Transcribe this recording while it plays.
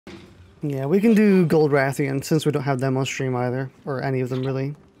Yeah, we can do Gold Rathian since we don't have them on stream either, or any of them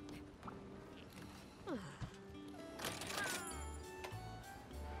really.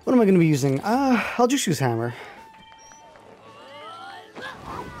 What am I going to be using? I'll just use Hammer.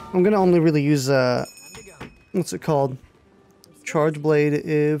 I'm going to only really use, what's it called? Charge Blade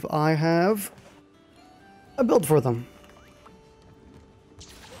if I have a build for them.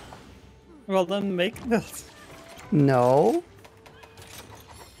 Well, then make a build. No.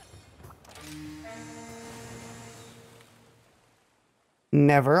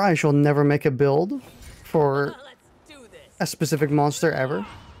 Never. I shall never make a build for a specific monster ever.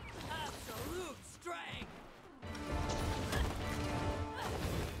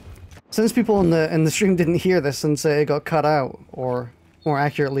 Since people in the stream didn't hear this and say it got cut out, or more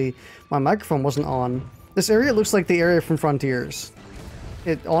accurately, my microphone wasn't on, this area looks like the area from Frontiers.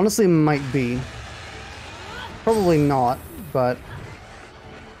 It honestly might be. Probably not, but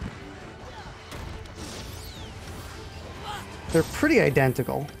they're pretty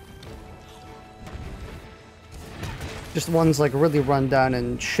identical. Just one's like really run down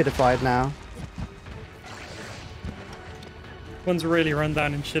and shitified now. One's really run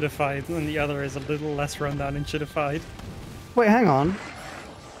down and shitified, and the other is a little less run down and shitified. Wait, hang on.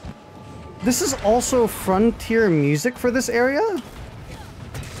 This is also Frontier music for this area?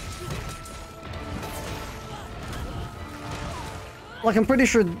 Like, I'm pretty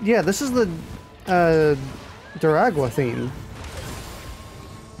sure, yeah, this is the Duragua theme.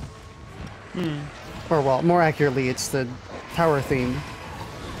 Hmm. Or, well, more accurately, it's the tower theme.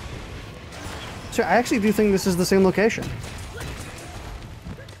 So I actually do think this is the same location.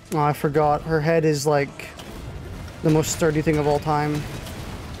 Oh, I forgot. Her head is, like, the most sturdy thing of all time.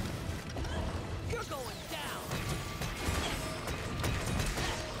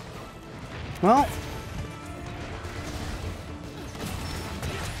 Well,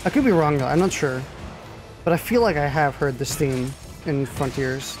 I could be wrong though, I'm not sure. But I feel like I have heard this theme in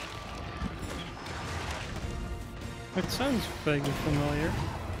Frontiers. It sounds vaguely familiar.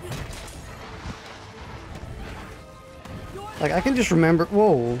 Like, I can just remember...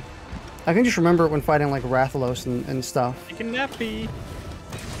 Whoa. I can just remember it when fighting, like, Rathalos and stuff. Take a nappy.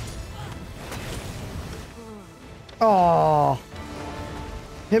 Oh,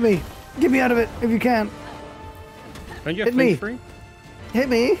 hit me. Get me out of it if you can. Don't you have Hit me. free? Hit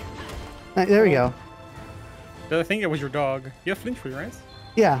me. There we go. I think it was your dog. You have flinch free, right?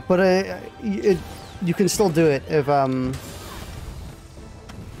 Yeah, but you can still do it if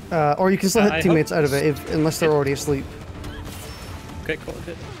or you can still hit teammates out of it unless they're already asleep. Okay, cool. It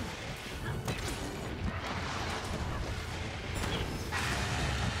did.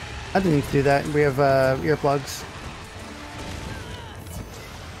 I didn't need to do that. We have earplugs.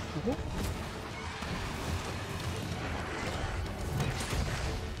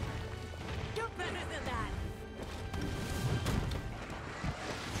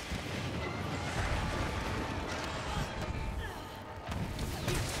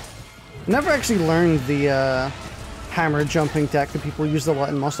 Never actually learned the hammer jumping tech that people use a lot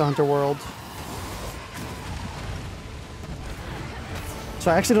in Monster Hunter World. So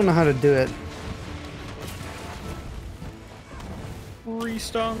I actually don't know how to do it.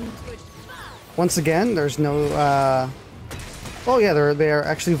 Restun. Once again, there's no oh yeah, they're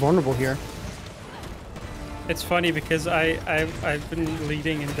actually vulnerable here. It's funny because I've been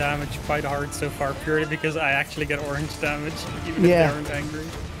leading in damage quite hard so far, purely because I actually get orange damage, even if they aren't angry.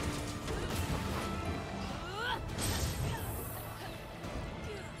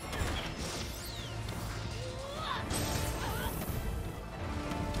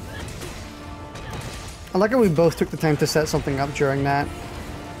 I like how we both took the time to set something up during that.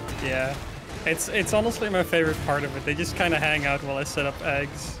 Yeah, it's honestly my favorite part of it. They just kind of hang out while I set up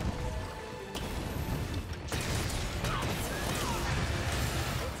eggs.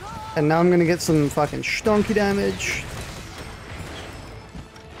 And now I'm gonna get some fucking stonky damage.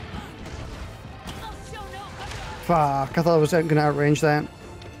 Fuck, I thought I was gonna outrange that.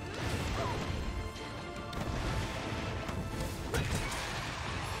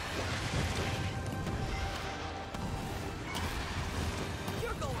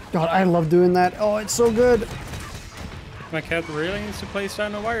 God, I love doing that. Oh, it's so good. My cat really needs to place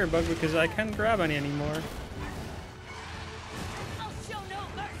down a wire bug because I can't grab any anymore.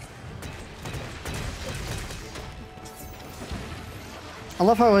 I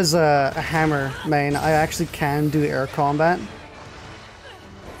love how as a hammer main, I actually can do air combat.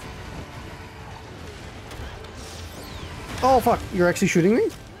 Oh fuck, you're actually shooting me?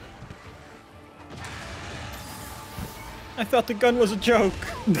 I thought the gun was a joke.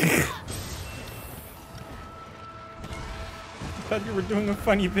 I thought you were doing a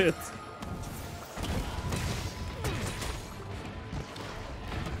funny bit.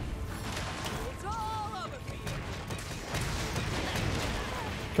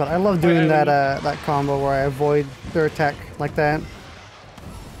 God, I love doing that combo where I avoid their attack like that.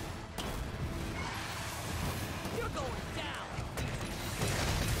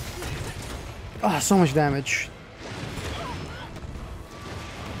 Ah, so much damage.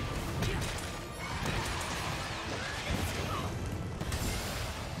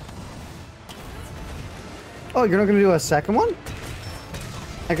 Oh, you're not gonna do a second one?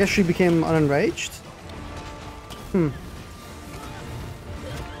 I guess she became unenraged?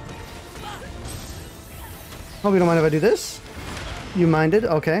 Hope you don't mind if I do this? You minded?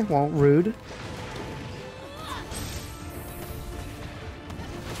 Okay, well, rude.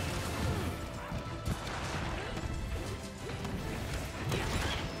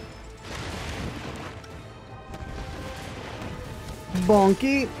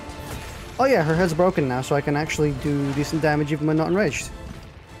 Bonky. Oh yeah, her head's broken now, so I can actually do decent damage even when not enraged.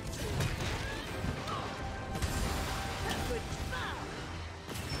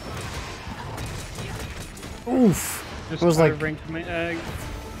 Oof. It was like... I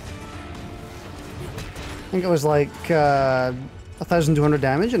think it was like 1,200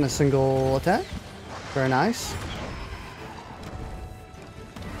 damage in a single attack. Very nice.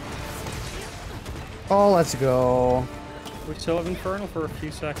 Oh, let's go. We still have Infernal for a few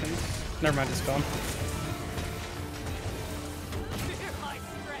seconds. Never mind, it's gone.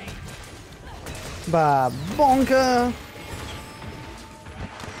 Ba bonka.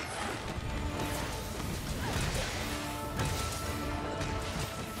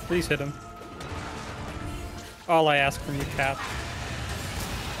 Please hit him. All I ask from you, Cap.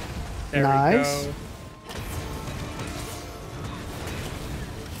 There nice. We go.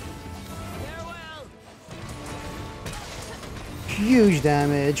 Huge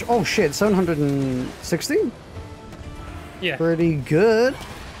damage. Oh shit, 760? Yeah. Pretty good.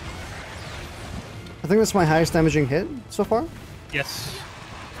 I think that's my highest damaging hit so far. Yes.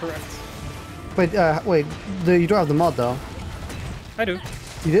 Correct. Wait, wait. You don't have the mod though. I do.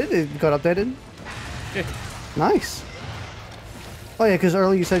 You did? It got updated? Yeah. Nice. Oh yeah, because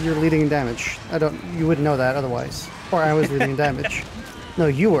earlier you said you're leading in damage. You wouldn't know that otherwise. Or I was leading in damage. No,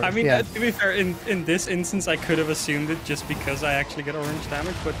 you were. I mean, yeah. to be fair, in this instance, I could have assumed it just because I actually get orange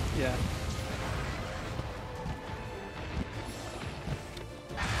damage, but yeah.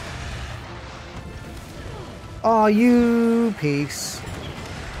 Oh, you piece.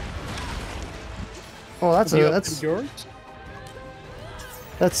 Oh, that's yours.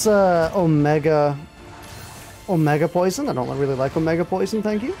 That's Omega Poison. I don't really like Omega Poison,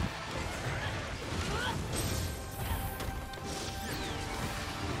 thank you.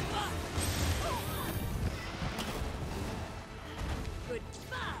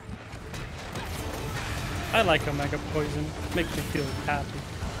 I like Omega Poison. Makes me feel happy.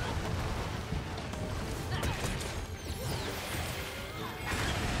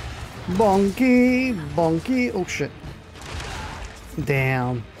 Bonky, bonky. Oh shit.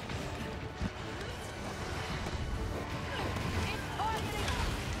 Damn.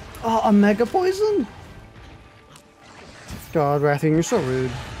 Oh, a Mega Poison? God, Rathian, you're so rude.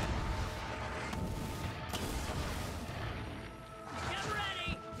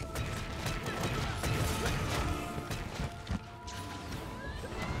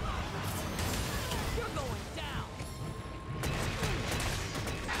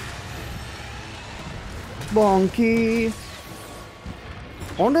 Bonky.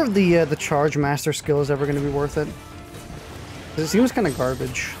 I wonder if the Charge Master skill is ever going to be worth it. It seems kind of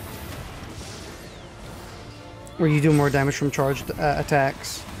garbage. Where you do more damage from charged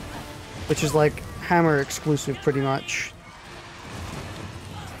attacks, which is like hammer exclusive pretty much.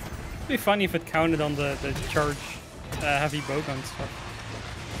 It'd be funny if it counted on the charge heavy bowgun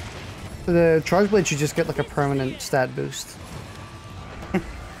stuff. The Charge Blade should just get like a permanent stat boost.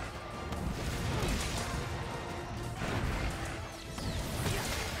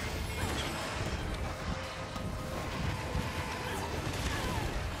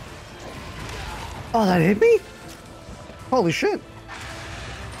 Oh, that hit me? Holy shit.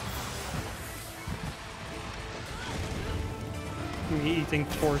 Me eating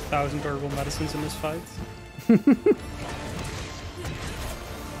 4,000 herbal medicines in this fight.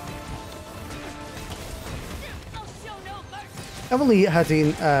 I've only had to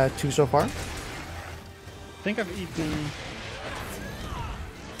eat 2 so far. I think I've eaten...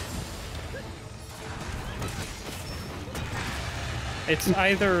 It's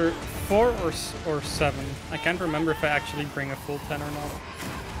either 4 or 7. I can't remember if I actually bring a full 10 or not.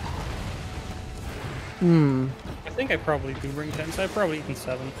 Hmm. I think I probably do bring 10, so I've probably eaten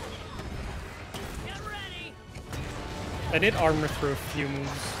 7. I did armor through a few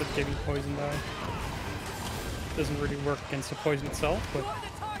moves that gave me poison die. Doesn't really work against the poison itself, but...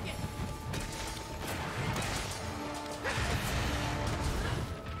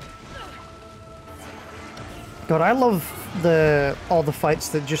 God, I love all the fights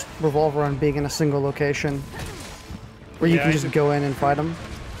that just revolve around being in a single location, where you can just go in and fight them,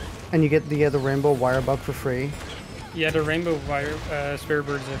 and you get the rainbow wire bug for free. Yeah, the rainbow wire spare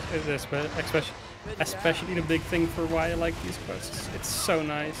birds is especially the big thing for why I like these quests. It's so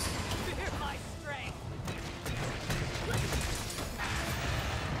nice.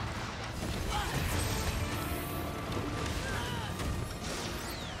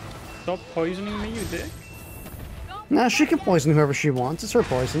 Stop poisoning me, you dick. Nah, she can poison whoever she wants. It's her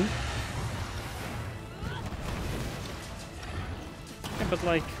poison. Yeah, but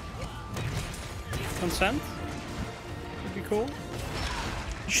like, consent would be cool.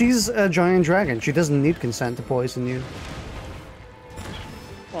 She's a giant dragon. She doesn't need consent to poison you.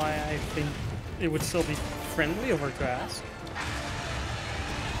 Well, I think it would still be friendly of her to ask.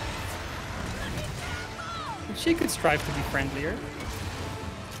 She could strive to be friendlier.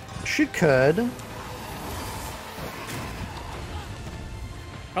 She could.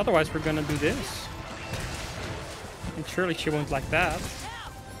 Otherwise, we're gonna do this. And surely she won't like that.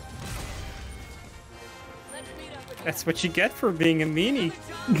 That's what you get for being a meanie.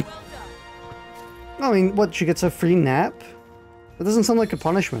 I mean, what, she gets a free nap? That doesn't sound like a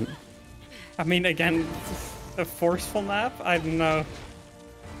punishment. I mean, again, a forceful nap? I don't know.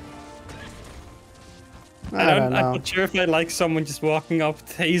 I don't know. I'm not sure if I like someone just walking up,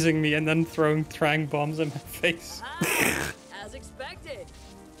 tasing me, and then throwing trang bombs in my face. As expected.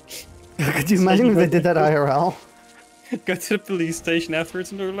 Could you imagine if they did that IRL? Go to the police station afterwards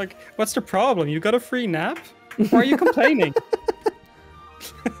and they're like, what's the problem? You got a free nap? Why are you complaining?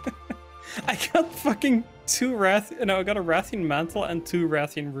 I got fucking I got a Rathian mantle and 2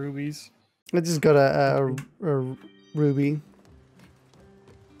 Rathian rubies. I just got a ruby.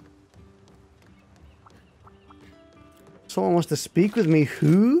 Someone wants to speak with me.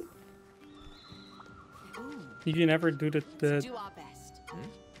 Who? You can never do the Do our best.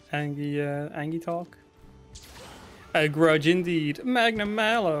 Angie talk. A grudge indeed. Magnum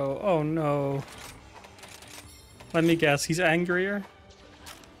Mallow. Oh no. Let me guess, he's angrier?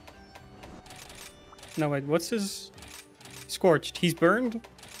 No, wait, what's his... Scorched. He's burned?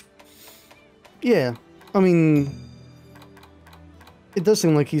 Yeah. I mean... It does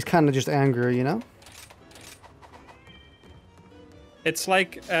seem like he's kind of just angry, you know? It's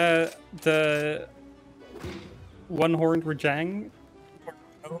like the one-horned Rajang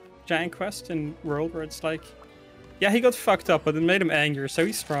quest in World, where it's like... Yeah, he got fucked up, but it made him angrier, so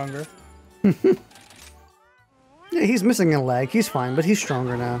he's stronger. Yeah, he's missing a leg. He's fine, but he's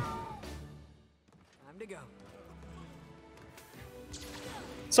stronger now. Time to go.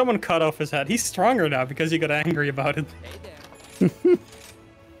 Someone cut off his head. He's stronger now because he got angry about it. Hey there.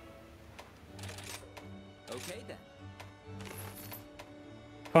 Okay then.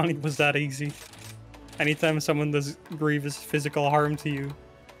 Funny, was that easy. Anytime someone does grievous physical harm to you,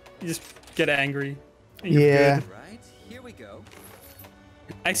 you just get angry. And you're Yeah. good. Right, here we go.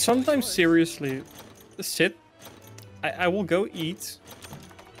 I sometimes seriously sit. I will go eat,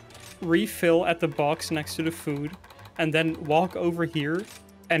 refill at the box next to the food, and then walk over here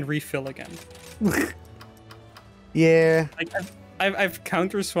and refill again. Yeah. Like I've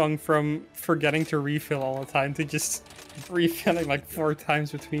counterswung from forgetting to refill all the time to just refilling like 4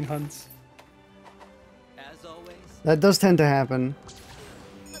 times between hunts. As always. That does tend to happen.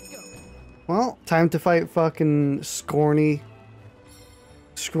 Let's go. Well, time to fight fucking scrawny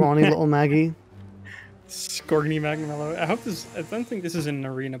little Maggie. Scorgny Magnamello. I don't think this is in an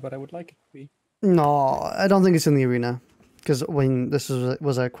arena, but I would like it to be. No, I don't think it's in the arena. Because when this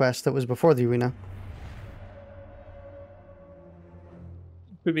was a quest that was before the arena.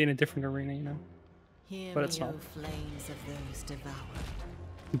 It could be in a different arena, you know. Hear But it's me, not. O flames of those devoured.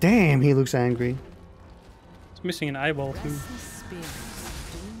 Damn, he looks angry. It's missing an eyeball too. Restless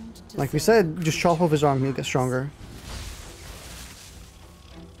spirits doomed to Like we serve said, just chop off his arm, he'll get stronger.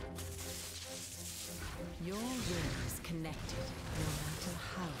 Your will is connected, no matter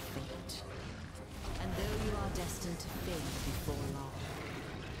how faint. And though you are destined to fade before long,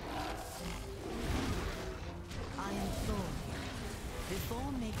 I implore you,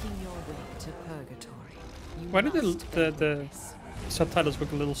 before making your way to purgatory, you Why do must the this. subtitles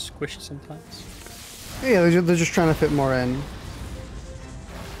look a little squished sometimes? Yeah, they're just trying to fit more in.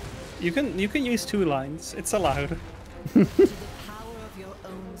 You can use 2 lines. It's allowed. To the power of your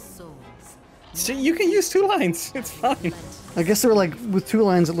own souls. See, you can use 2 lines. It's fine. I guess they're like, with 2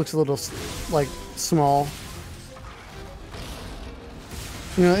 lines it looks a little, like, small.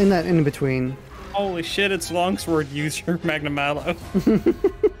 You know, in that in-between. Holy shit! It's longsword user Magnum Mallow.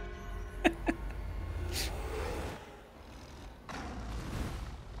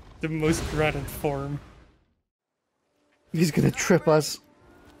 The most dreaded form. He's gonna trip us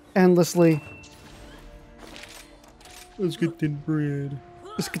endlessly. Let's get the bread.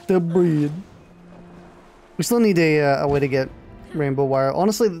 Let's get the bread. We still need a way to get rainbow wire.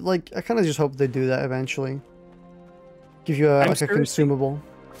 Honestly, like, I kind of just hope they do that eventually. Give you like a consumable.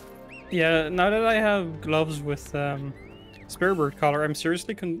 Yeah, now that I have gloves with Spearbird collar, I'm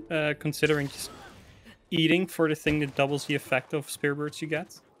seriously considering just eating for the thing that doubles the effect of Spearbirds you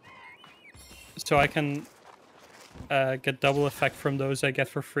get. So I can get double effect from those I get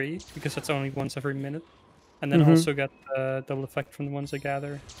for free, because that's only once every minute. And then also get double effect from the ones I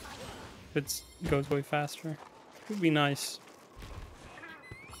gather. It goes way faster. It would be nice.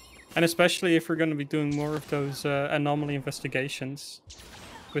 And especially if we're going to be doing more of those anomaly investigations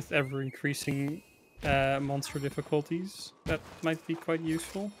with ever increasing monster difficulties, that might be quite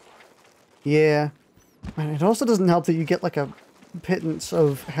useful. Yeah. And it also doesn't help that you get like a pittance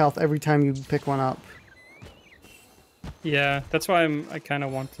of health every time you pick one up. Yeah, that's why I kind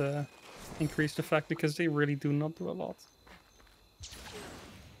of want to increase the fact, because they really do not do a lot.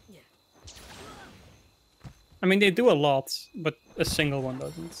 I mean, they do a lot, but a single one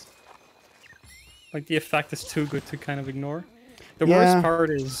doesn't. Like, the effect is too good to kind of ignore. The worst part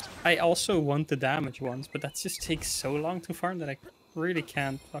is, I also want the damage ones, but that just takes so long to farm that I really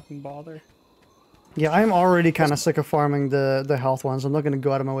can't fucking bother. Yeah, I'm already kind of sick of farming the health ones. I'm not going to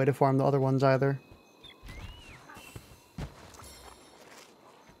go out of my way to farm the other ones either.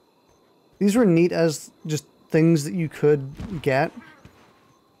 These were neat as just things that you could get.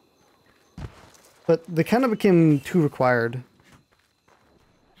 But they kind of became too required.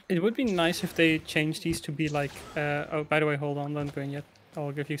 It would be nice if they changed these to be like... oh, by the way, hold on, don't go in yet.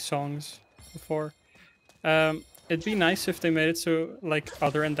 I'll give you songs before. It'd be nice if they made it so, like,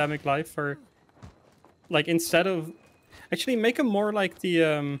 other endemic life, or... Like, instead of... Actually, make them more like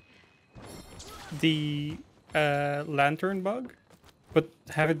the lantern bug. But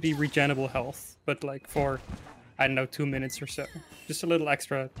have it be regenerable health. But, like, for, I don't know, 2 minutes or so. Just a little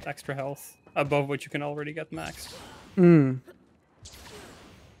extra health above what you can already get maxed.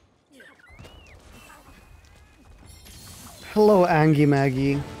 Hello, Angie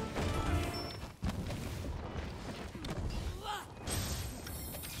Maggie.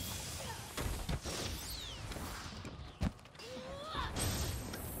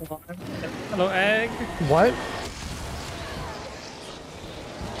 Hello, Egg. What?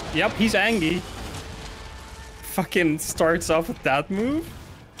 Yep, he's Angie. Fucking starts off with that move.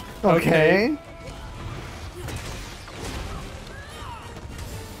 Okay.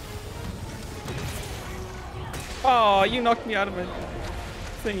 Oh, you knocked me out of my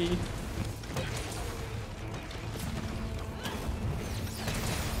thingy.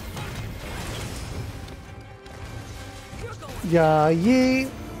 Yeah, yeet.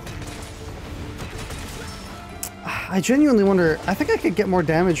 I genuinely wonder, I think I could get more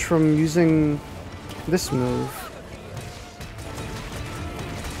damage from using this move.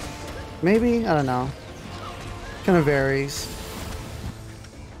 Maybe? I don't know. Kind of varies.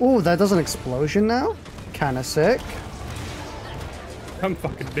 Ooh, that does an explosion now? Kinda sick. I'm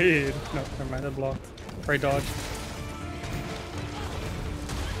fucking dead. No, never mind, I blocked. Or I dodged.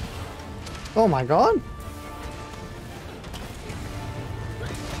 Oh my god.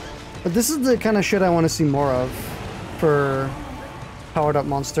 But this is the kind of shit I want to see more of for powered up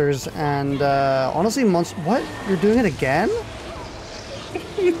monsters, and honestly, what? You're doing it again?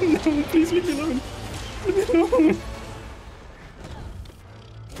 No, please leave me alone. Leave me alone.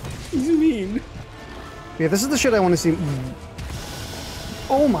 He's mean. Yeah, this is the shit I want to see.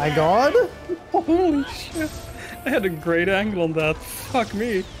 Oh my god! Holy shit. I had a great angle on that. Fuck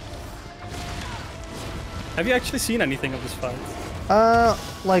me. Have you actually seen anything of this fight?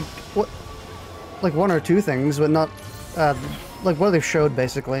 Like what? Like one or two things, but not like what they've showed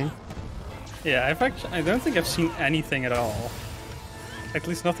basically. Yeah, I don't think I've seen anything at all. At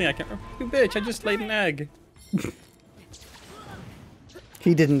least nothing I can. You bitch! I just laid an egg.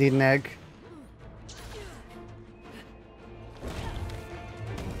 He didn't eat an egg.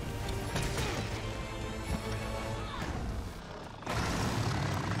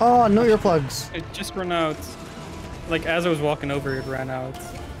 Oh, no earplugs. It just ran out. Like, as I was walking over, it ran out.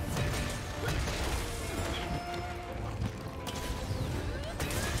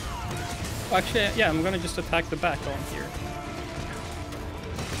 Actually, yeah, I'm gonna just attack the back on here.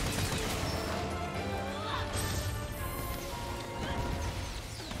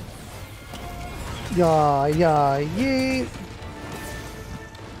 Yeah, yeah, yeet.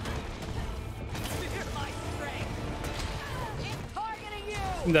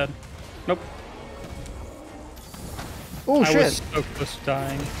 I'm dead. Nope. Oh I shit. was so close to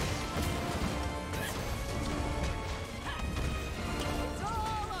dying.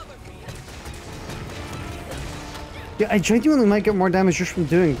 Yeah, I genuinely might get more damage just from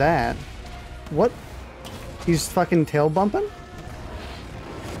doing that. What? He's fucking tail bumping?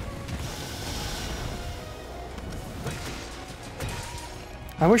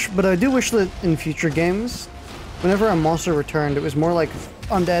 But I do wish that in future games, whenever a monster returned, it was more like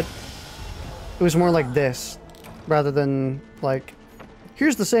undead. It was more like this, rather than like,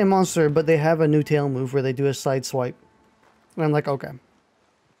 here's the same monster, but they have a new tail move where they do a side swipe. And I'm like, okay.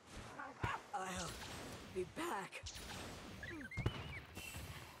 I'll be back.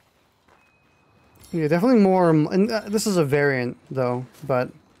 Yeah, definitely more, and this is a variant though, but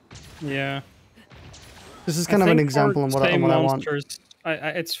Yeah. this is kind of an example of what I want.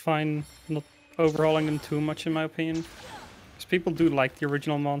 It's fine not overhauling them too much, in my opinion. Because people do like the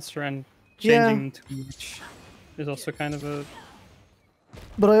original monster, and changing them too much is also kind of a...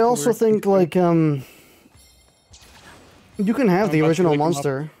 But I also think, like, you can have the original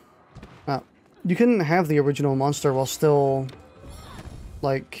monster. You can have the original monster while still,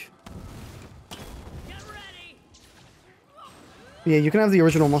 like... Yeah, you can have the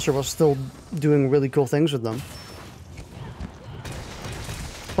original monster while still doing really cool things with them.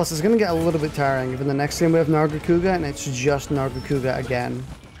 Plus, it's gonna get a little bit tiring if in the next game we have Nargacuga and it's just Nargacuga again.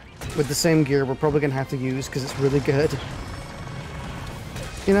 With the same gear we're probably gonna have to use because it's really good.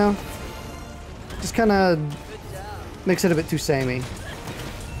 You know? Just kinda makes it a bit too samey.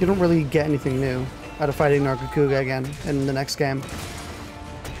 You don't really get anything new out of fighting Nargacuga again in the next game.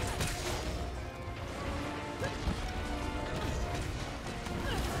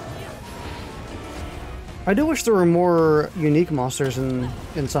 I do wish there were more unique monsters in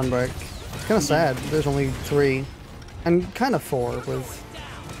Sunbreak. It's kind of sad. There's only 3. And kind of 4 with...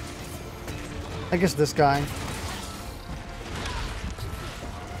 I guess this guy.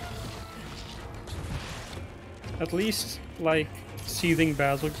 At least, like, Seething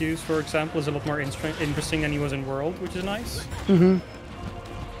Basilgeuse, for example, is a lot more interesting than he was in World, which is nice. Mm-hmm.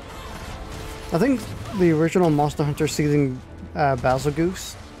 I think the original Monster Hunter Seething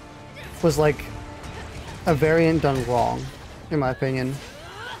Basilgeuse was like a variant done wrong, in my opinion.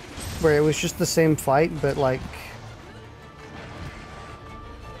 Where it was just the same fight, but like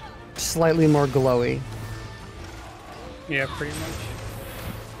slightly more glowy. Yeah, pretty much.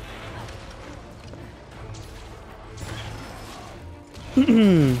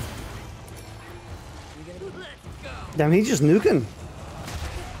 Damn, he's just nuking.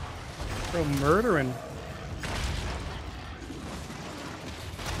 Bro, murdering.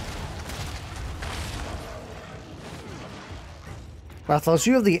 Rathlos,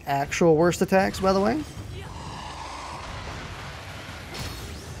 you have the actual worst attacks, by the way.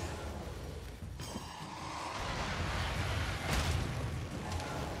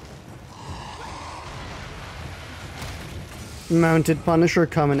 Mounted Punisher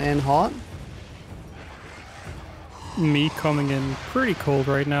coming in hot. Me coming in pretty cold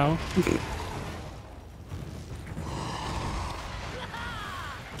right now.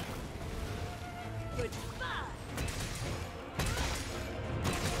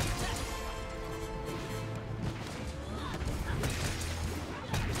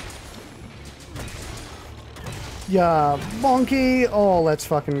 Yeah, bonky. Oh, let's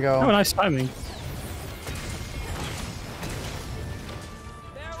fucking go. Oh, nice timing.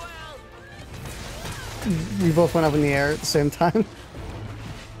 We both went up in the air at the same time.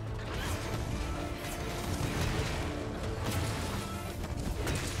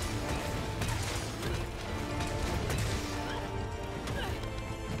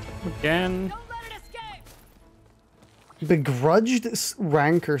 Again. Begrudged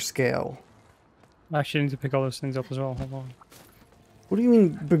Rancor Scale. I actually need to pick all those things up as well. Hold on. What do you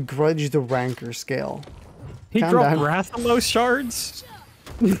mean, begrudged Rancor Scale? He Calm dropped down. Rathalos shards?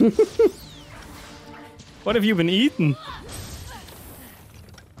 What have you been eating?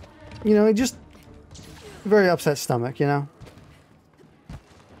 You know, just very upset stomach, you know?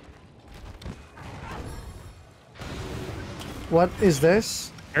 What is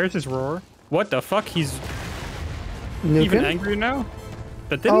this? There's his roar. What the fuck? He's Nukin? even angrier now?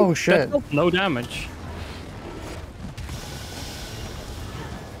 That didn't, Oh, shit. That dealt no damage.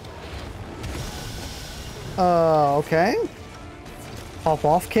 Okay. Hop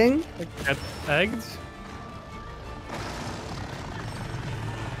off, King. Get egged?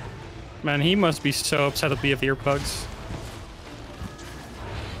 Man, he must be so upset at the ear bugs.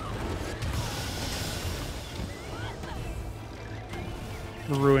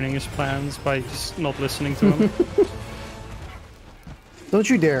 Ruining his plans by just not listening to him. Don't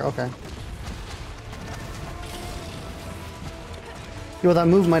you dare, okay. Yo, that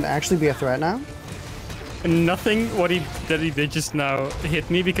move might actually be a threat now. Nothing that he did just now hit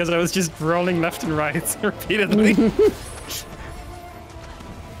me because I was just rolling left and right repeatedly.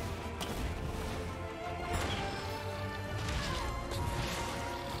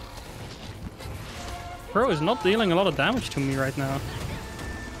 Bro is not dealing a lot of damage to me right now.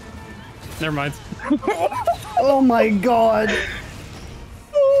 Never mind. Oh my god.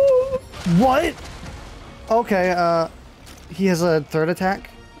 What? Okay, he has a third attack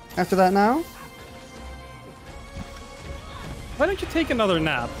after that now? Why don't you take another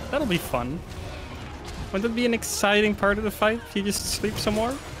nap? That'll be fun. Wouldn't that be an exciting part of the fight if you just sleep some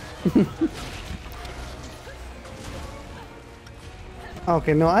more?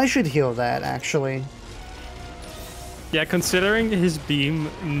 Okay, no, I should heal that, actually. Yeah, considering his beam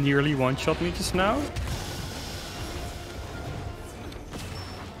nearly one-shot me just now.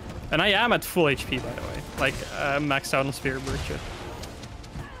 And I am at full HP, by the way. Like, maxed out on Sphere Bird.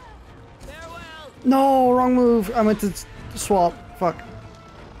 No, wrong move. I meant to swap. Fuck.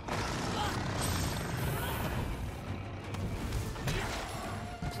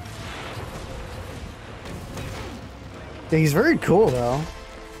 Yeah, he's very cool, though.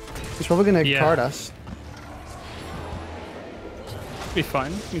 He's probably gonna card us. Be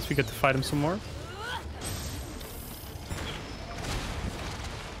fine. Means we get to fight him some more.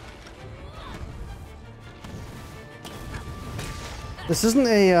 This isn't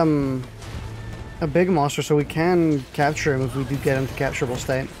a big monster, so we can capture him if we do get him to capturable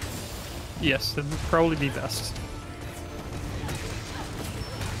state. Yes, that would probably be best.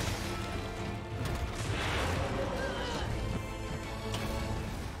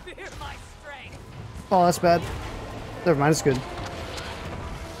 Oh, that's bad. Never mind, it's good.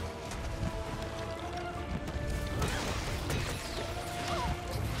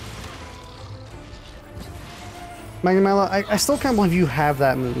 Magnamela, I still can't believe you have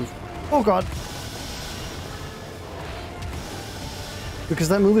that move. Oh god. Because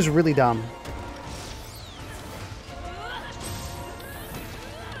that move is really dumb.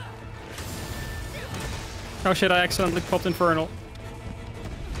 Oh shit, I accidentally popped Infernal.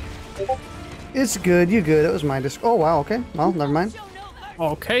 It's good, you good. It was my disc. Oh wow, okay. Well, never mind.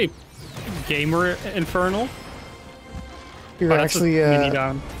 Okay. Gamer Infernal. You're actually mini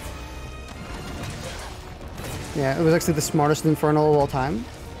down. Yeah, it was actually the smartest Infernal of all time.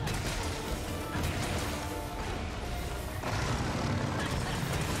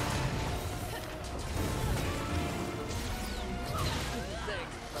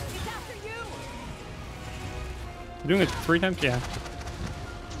 Doing it 3 times? Yeah.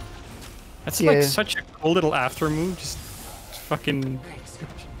 That's like such a cool little after move. Just fucking...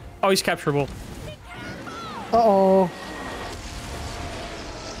 Oh, he's capturable. Uh-oh.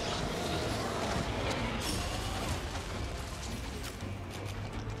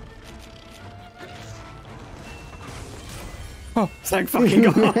 Oh, thank fucking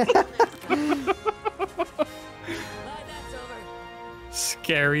god.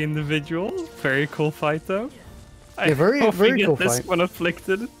 Scary individual. Very cool fight though. Yeah, very cool this fight. one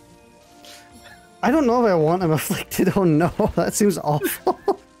afflicted. I don't know if I want him afflicted. Oh no, that seems awful.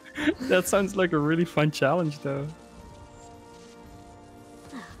 That sounds like a really fun challenge though.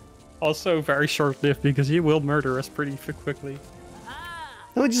 Also very short-lived because he will murder us pretty quickly.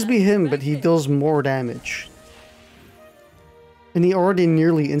 That would just be him, but he deals more damage. And he already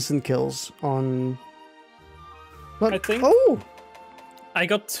nearly instant kills on... What? I think... Oh! I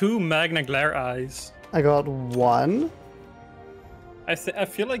got 2 Magna Glare eyes. I got 1. I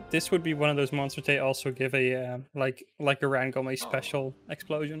feel like this would be one of those monsters they also give a like a Rangome special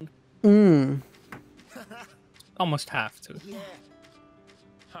explosion. Almost have to.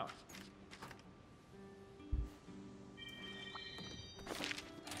 Huh.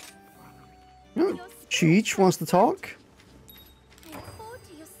 Oh, Cheech wants to talk.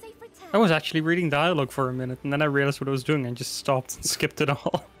 I was actually reading dialogue for a minute, and then I realized what I was doing and just stopped and skipped it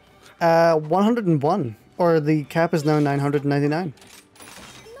all. 101. Or the cap is now 999.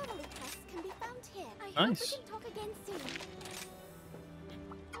 Nice.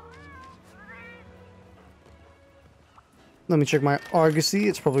 Let me check my Argosy.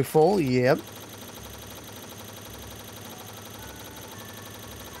 It's probably full. Yep.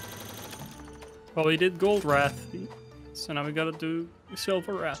 Well, we did Gold Wrath, so now we gotta do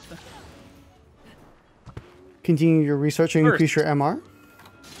Silver Wrath. Continue your research and increase your MR.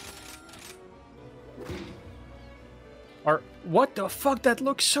 What the fuck? That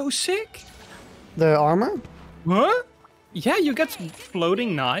looks so sick! The armor? What? Yeah, you get some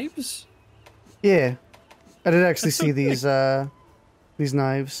floating knives? Yeah. I did actually see these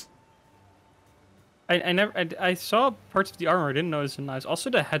knives. I saw parts of the armor. I didn't know it was nice. Also,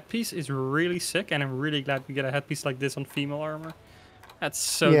 the headpiece is really sick, and I'm really glad we get a headpiece like this on female armor. That's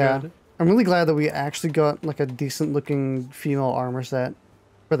so good. I'm really glad that we actually got like a decent looking female armor set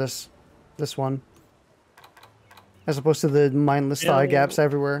for this one. As opposed to the mindless thigh gaps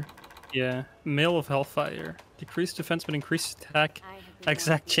everywhere. Yeah. Male of Hellfire. Decreased defense but increased attack.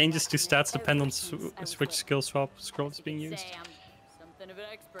 Exact changes to stats depend on switch skill swap scroll that's being used. Something of an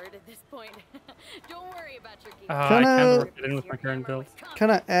expert at this point. Don't worry about your gear. I can't work it in with my current build.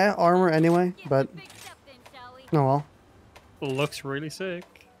 Kinda armor anyway, but oh well. Looks really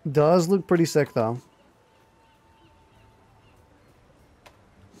sick. Does look pretty sick though.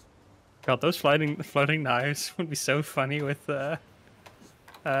 God, those floating knives would be so funny with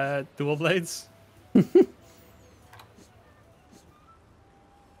dual blades.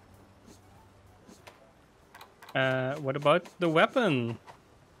 What about the weapon?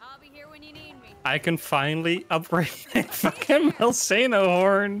 I'll be here when you need me. I can finally upgrade my fucking Malsano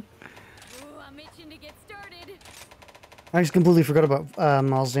horn. Ooh, I'm itching to get started. I just completely forgot about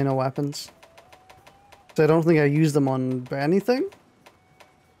Malzeno weapons. So I don't think I used them on anything.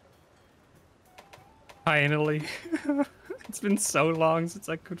 Finally. It's been so long since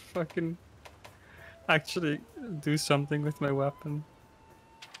I could fucking actually do something with my weapon.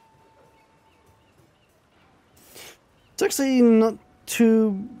 It's actually not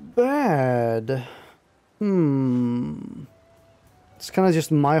too bad. It's kind of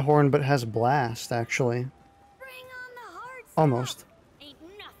just my horn, but has blast, actually. Bring on the hard stuff. Almost. Ain't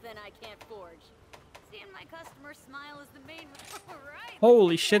nothing I can't forge. Seeing my customer smile is the main right.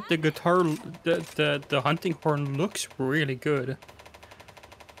 Holy shit, the guitar, the hunting horn looks really good.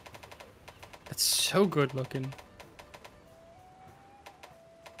 It's so good looking.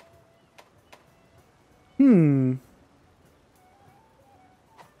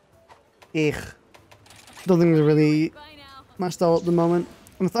 Don't think they're really my style at the moment.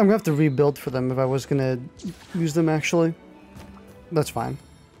 I'm gonna have to rebuild for them if I was gonna use them actually. That's fine.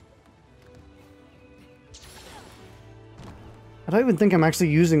 I don't even think I'm actually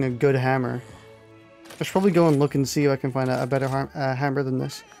using a good hammer. I should probably go and look and see if I can find a better hammer than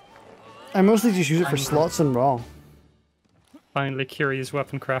this. I mostly just use it for slots and raw. Finally, curious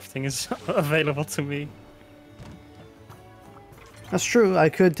weapon crafting is available to me. That's true. I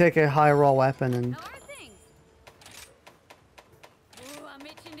could take a high raw weapon and. Ooh, I'm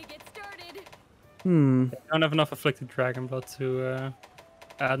itching to get started. I don't have enough afflicted dragon blood to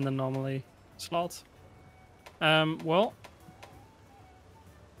add an anomaly slot. Well,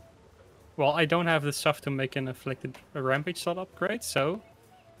 I don't have the stuff to make an afflicted rampage slot upgrade, so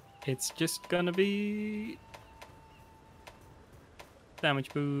it's just gonna be damage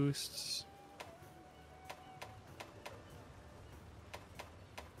boosts.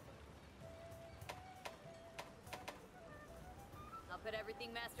 I'll put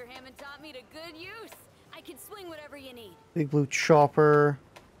everything Master Hammond taught me to good use. I can swing whatever you need. Big blue chopper.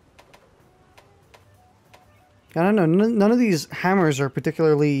 I don't know. None of these hammers are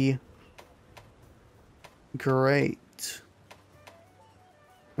particularly great.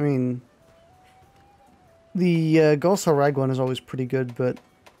 I mean, the Gulsar Rag one is always pretty good, but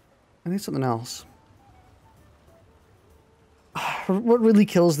I need something else. What really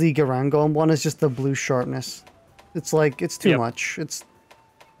kills the Garangom one is just the blue sharpness. It's like, it's too much. It's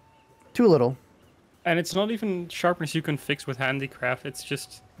too little. And it's not even sharpness you can fix with handicraft, it's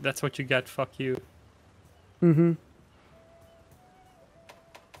just, that's what you get, fuck you. Mm-hmm.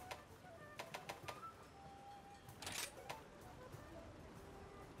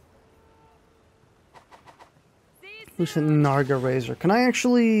 Lucent Narga Razor. Can I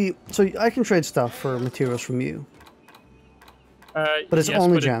actually... So I can trade stuff for materials from you. But it's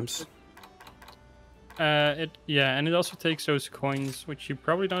only gems. Yeah, and it also takes those coins, which you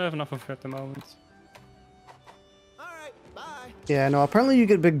probably don't have enough of at the moment. Alright, bye. Yeah, no, apparently you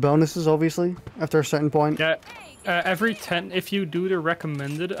get big bonuses, obviously, after a certain point. Yeah, every 10, if you do the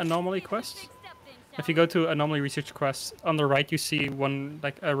recommended anomaly quest, if you go to anomaly research quest, on the right you see one,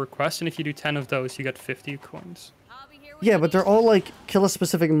 like, a request, and if you do 10 of those, you get 50 coins. Yeah, but they're all like, kill a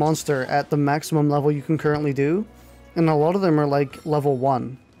specific monster at the maximum level you can currently do, and a lot of them are like, level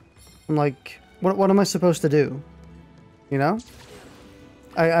 1. I'm like, what am I supposed to do? You know?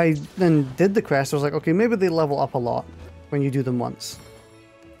 I then did the quest, I was like, okay, maybe they level up a lot when you do them once.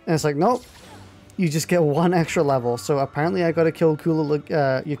 And it's like, nope, you just get 1 extra level, so apparently I gotta kill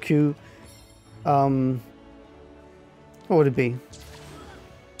Yaku, what would it be?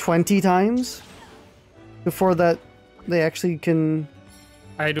 20 times? Before that they actually can...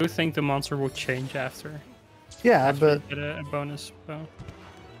 I do think the monster will change after. Yeah, After but... you get a bonus bow.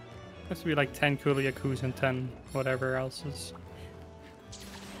 Has to be like 10 Kuliakus and 10 whatever else is.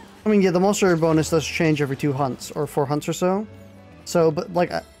 I mean, yeah, the monster bonus does change every 2 hunts, or 4 hunts or so. So, but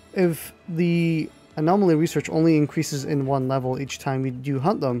like, if the anomaly research only increases in 1 level each time you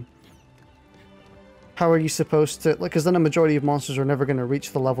hunt them, how are you supposed to, like, because then a majority of monsters are never going to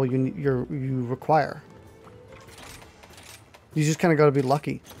reach the level you require. You just kind of got to be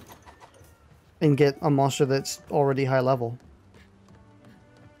lucky and get a monster that's already high level.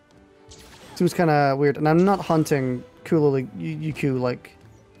 Seems kind of weird, and I'm not hunting Yuku like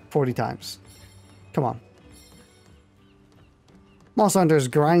 40 times. Come on. Monster Hunter is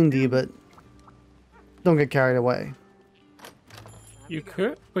grindy, but don't get carried away. You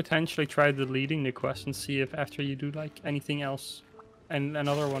could potentially try deleting the quest and see if after you do like anything else and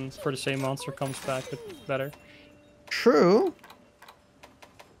another one for the same monster comes back but better. True.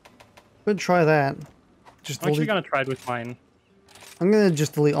 Could try that. Just I'm actually gonna try it with mine. I'm gonna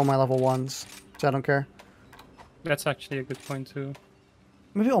just delete all my level 1s, so I don't care. That's actually a good point too.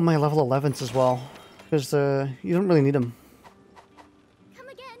 Maybe all my level 11s as well, because you don't really need them. Come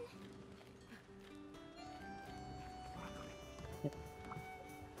again.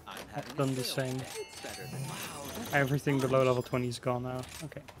 I've done the same. Everything below level 20 is gone now.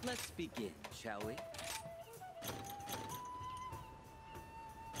 Okay. Let's begin, shall we?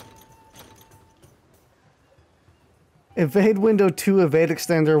 Evade window 2, evade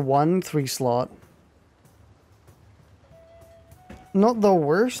extender 1, 3 slot. Not the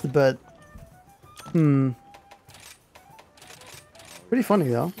worst, but pretty funny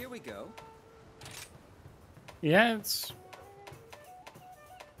though. Here we go. Yeah, it's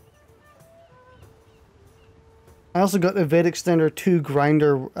I also got evade extender 2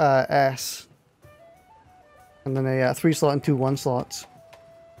 grinder S, and then a 3 slot and 2 1 slots.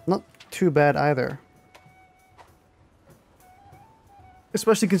 Not too bad either.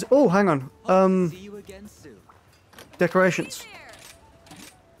 Especially because hang on. See you again soon. Decorations.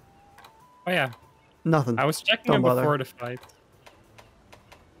 oh yeah. Nothing. I was checking Don't them bother. before the fight.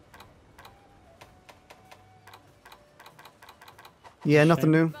 Yeah,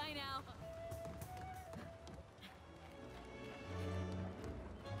 nothing new. Bye now.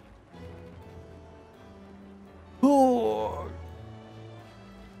 Oh.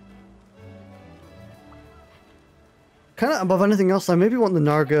 Kind of above anything else, I maybe want the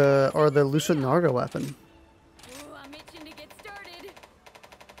Narga or the Lucid Narga weapon. Ooh, I'm itching to get started.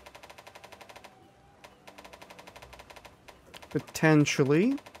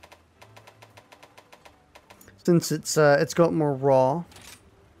 Potentially. Since it's got more raw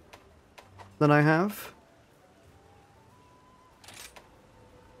than I have.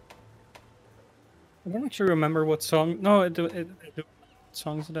 I don't actually remember what song. No, it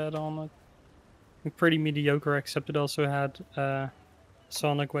songs it had on it. Pretty mediocre, except it also had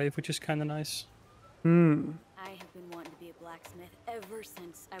Sonic Wave, which is kind of nice. I have been wanting to be a blacksmith ever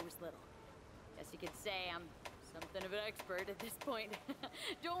since I was little. Guess you could say I'm something of an expert at this point.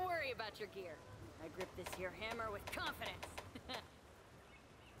 Don't worry about your gear. I grip this here hammer with confidence.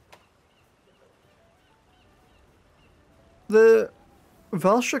 The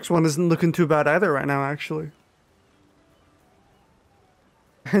Valstrix one isn't looking too bad either right now, actually.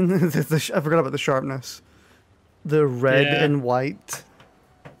 And I forgot about the sharpness. The red and white.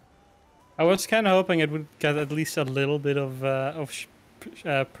 I was kind of hoping it would get at least a little bit of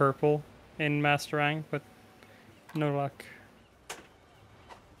purple in Master Rank, but no luck.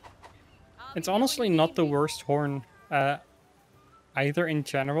 It's honestly not the worst horn either in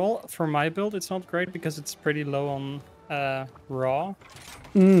general. For my build, it's not great because it's pretty low on raw.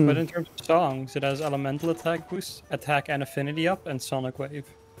 But in terms of songs, it has elemental attack boost, attack and affinity up, and sonic wave.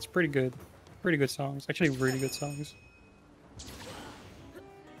 It's pretty good. Pretty good songs. Actually, really good songs.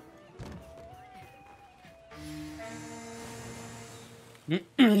 For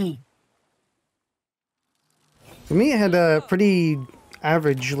me, it had a pretty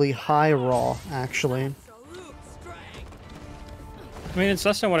averagely high raw, actually. I mean, it's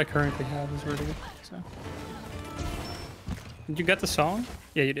less than what I currently have. Is really good. So. Did you get the song?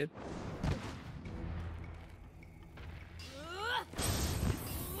 Yeah, you did.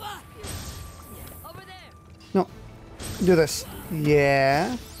 Over there. No. Do this.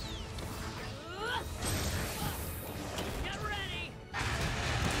 Yeah. Get ready.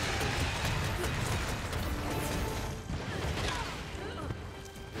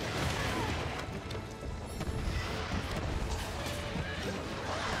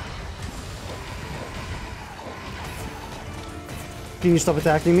 Can you stop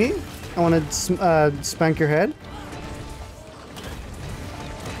attacking me? I want to spank your head.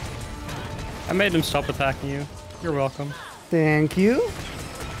 I made them stop attacking you. You're welcome. Thank you.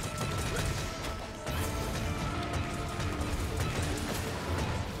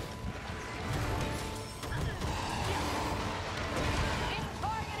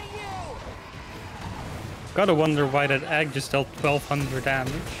 Gotta wonder why that egg just dealt 1200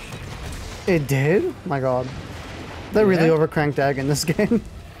 damage. It did? My god. They really Yeah. overcranked egg in this game.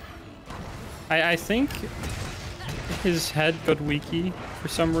 I think his head got weaky for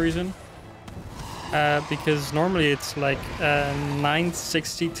some reason. Because normally it's like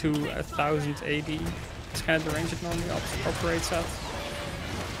 960 to 1080. It's kind of the range it normally operates at.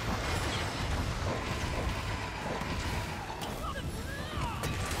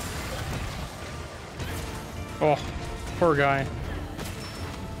 Oh, poor guy.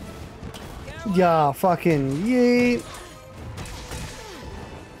 Yeah, fucking yeet.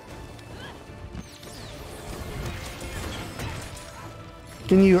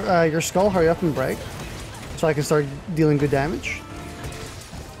 Can you, your skull hurry up and break? So I can start dealing good damage?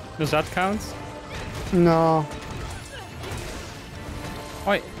 Does that count? No.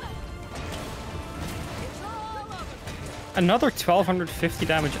 Wait. Another 1250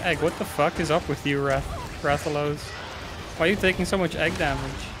 damage egg. What the fuck is up with you, Rathalos? Why are you taking so much egg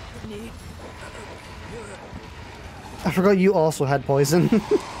damage? I forgot you also had poison.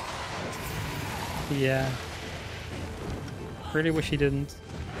 Yeah. Really wish he didn't.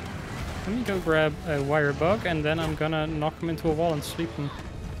 Let me go grab a wire bug and then I'm gonna knock him into a wall and sweep him.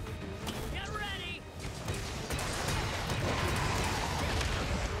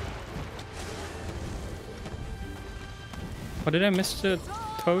 Oh, did I miss the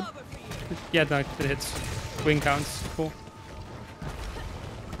toad? Yeah, no, it hits. Wing counts. Cool.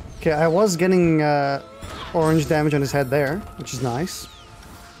 Okay, I was getting orange damage on his head there, which is nice.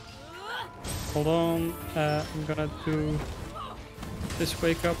 Hold on. I'm gonna do this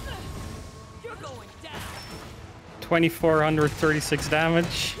wake up. 2436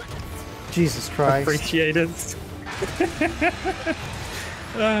 damage. Jesus Christ. Appreciated.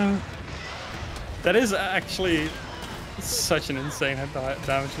 That is actually such an insane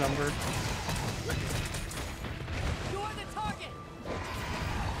damage number.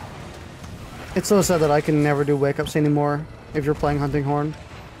 It's so sad that I can never do wake-ups anymore if you're playing Hunting Horn.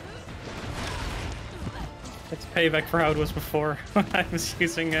 It's payback for how it was before. I was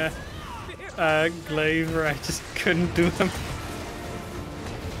using a glaive where I just couldn't do them.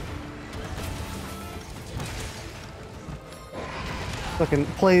 Fucking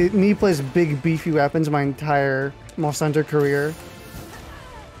me plays big beefy weapons my entire Monster Hunter career.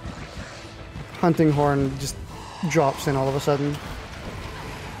 Hunting Horn just drops in all of a sudden.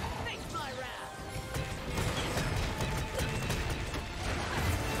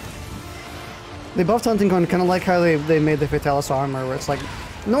 They buffed Hunting Horn kind of like how they made the Fatalis armor, where it's like,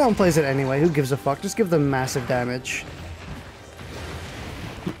 no one plays it anyway, who gives a fuck, just give them massive damage.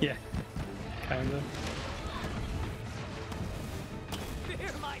 Yeah, kinda.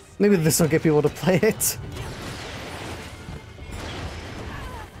 Maybe this will get people to play it.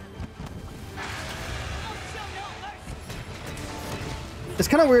 It's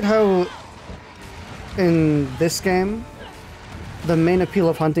kind of weird how in this game the main appeal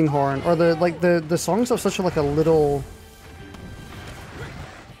of Hunting Horn, or the songs have such a little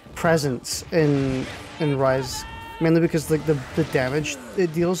presence in Rise, mainly because the damage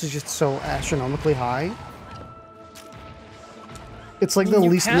it deals is just so astronomically high. It's like the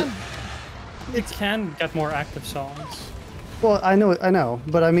least. It can get more active songs. Well, I know,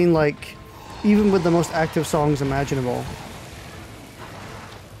 but I mean, like, even with the most active songs imaginable,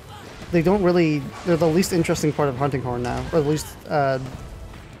 they don't really. They're the least interesting part of Hunting Horn now, or the least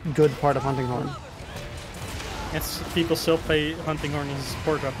good part of Hunting Horn. Yes, people still play Hunting Horn as a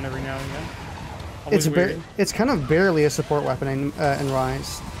support weapon every now and again. It's weird. it's kind of barely a support weapon in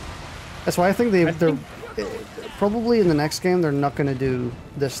Rise. That's why I think they're probably in the next game they're not going to do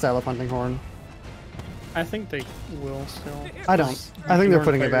this style of Hunting Horn. I think they will still. I don't. I think they're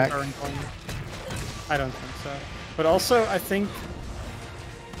putting it back. I don't think so. But also, I think,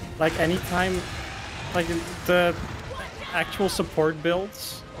 like, anytime, like, the actual support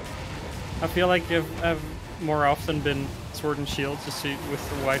builds, I feel like have more often been Sword and Shield, just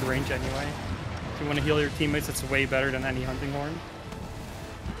with a wide range anyway. If you want to heal your teammates, it's way better than any Hunting Horn.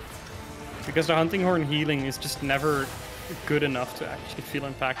 Because the Hunting Horn healing is just never good enough to actually feel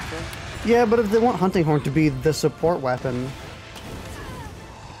impactful. Yeah, but if they want Hunting Horn to be the support weapon,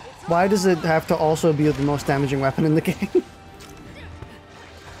 why does it have to also be the most damaging weapon in the game?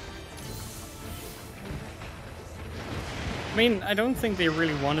 I mean, I don't think they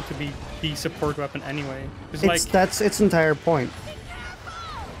really want it to be the support weapon anyway. That's its entire point.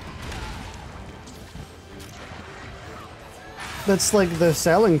 That's like the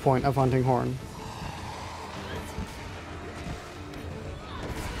selling point of Hunting Horn.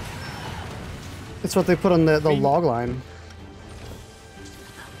 It's what they put on the log line.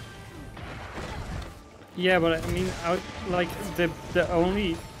 Yeah, but I mean, like the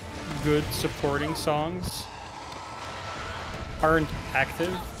only good supporting songs aren't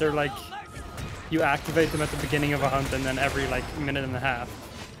active. They're like you activate them at the beginning of a hunt and then every like minute and a half.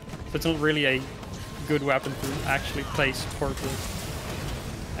 So it's not really a good weapon to actually play support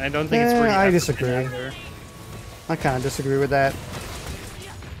with. And I don't think it's really. I disagree. Either. I kind of disagree with that.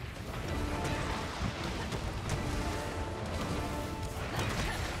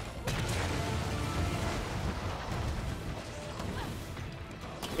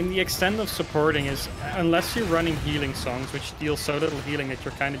 In the extent of supporting is, unless you're running healing songs, which deal so little healing that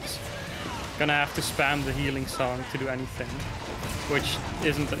you're kind of just gonna have to spam the healing song to do anything, which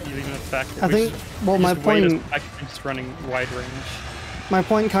isn't even effective. I think, well, my point... Just running wide range. My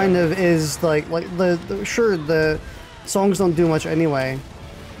point kind of is, like sure, the songs don't do much anyway,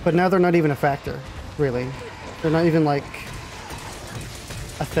 but now they're not even a factor, really. They're not even, like,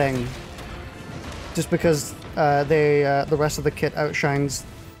 a thing. Just because the rest of the kit outshines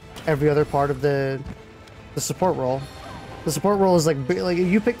every other part of the support role. The support role is like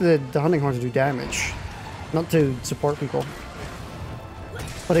you pick the hunting horn to do damage, not to support people.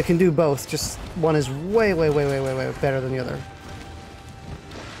 But it can do both. Just one is way better than the other.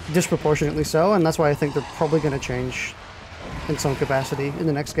 Disproportionately so, and that's why I think they're probably going to change in some capacity in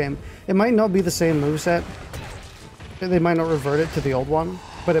the next game. It might not be the same moveset. They might not revert it to the old one,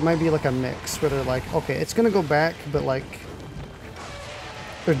 but it might be like a mix where they're like, okay, it's going to go back, but like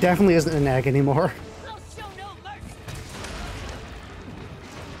there definitely isn't a nag anymore.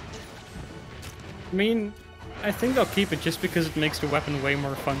 I mean, I think they'll keep it just because it makes the weapon way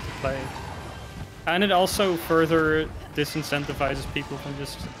more fun to play. And it also further disincentivizes people from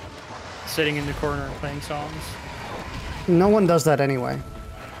just sitting in the corner and playing songs. No one does that anyway.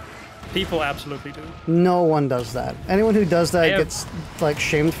 People absolutely do. No one does that. Anyone who does that gets like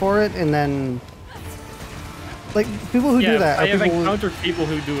shamed for it, and then like people who do that are I have people encountered people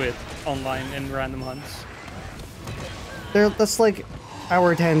who do it online in random hunts. That's like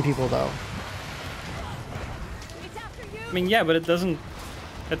hour 10 people though. I mean, yeah, but it doesn't.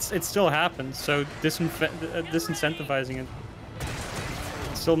 It still happens. So disincentivizing it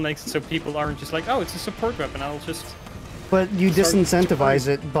still makes it so people aren't just like, oh, it's a support weapon. I'll just. But you disincentivize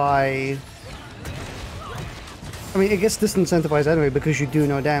it by... I mean, it gets disincentivized anyway because you do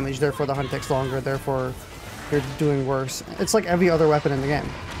no damage, therefore the hunt takes longer, therefore you're doing worse. It's like every other weapon in the game.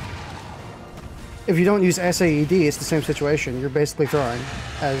 If you don't use SAED, it's the same situation. You're basically throwing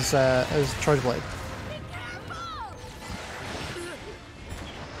as Charge Blade.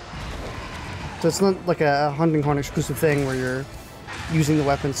 So it's not like a hunting horn exclusive thing where you're using the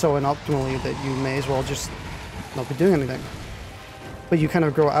weapon so inoptimally that you may as well just not be doing anything. But you kind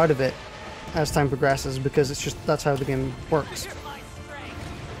of grow out of it as time progresses because it's just, that's how the game works.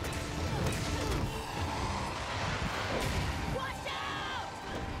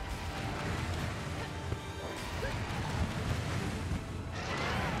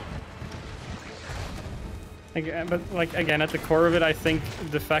 But like again, at the core of it, I think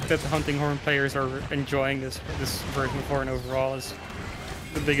the fact that the hunting horn players are enjoying this version of Horn overall is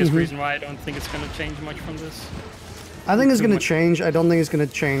the biggest reason why I don't think it's going to change much from this. I think it's going to change. I don't think it's going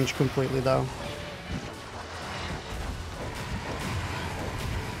to change completely, though.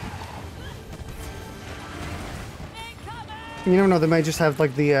 You never know. They might just have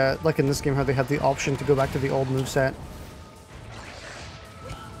like the like in this game how they have the option to go back to the old moveset.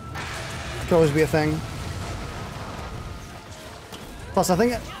 Could always be a thing. Plus, I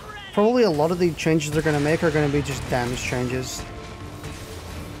think probably a lot of the changes they're going to make are going to be just damage changes.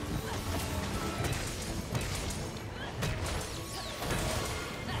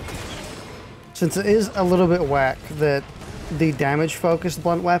 Since it is a little bit whack that the damage-focused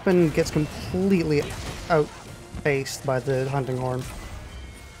blunt weapon gets completely outpaced by the hunting horn.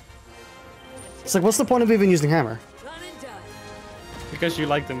 It's like, what's the point of even using hammer? Because you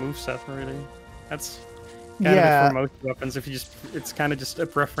like the moveset, really. That's kind of it for most weapons. If you just, it's kind of just a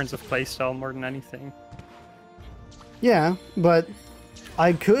preference of playstyle more than anything. Yeah, but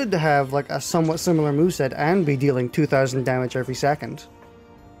I could have like a somewhat similar moveset and be dealing 2,000 damage every second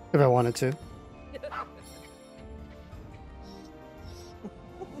if I wanted to.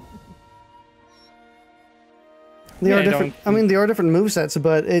 They are different. I mean, they are different movesets,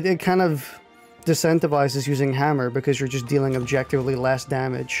 but it kind of disincentivizes using hammer because you're just dealing objectively less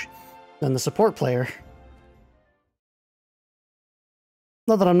damage than the support player.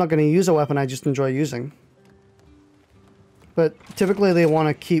 Not that I'm not going to use a weapon I just enjoy using. But typically they want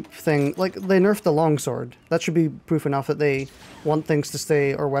to keep things... Like, they nerfed the longsword. That should be proof enough that they want things to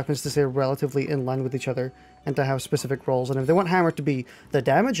stay, or weapons to stay relatively in line with each other and to have specific roles. And if they want hammer to be the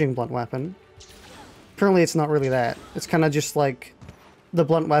damaging blunt weapon, Currently, it's not really that. It's kind of just like the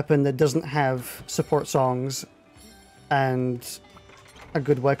blunt weapon that doesn't have support songs and a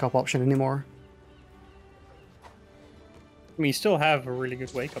good wake-up option anymore. I mean, you still have a really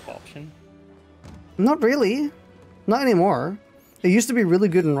good wake-up option. Not really. Not anymore. It used to be really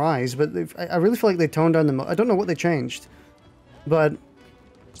good in Rise, but I really feel like they toned down the... I don't know what they changed. But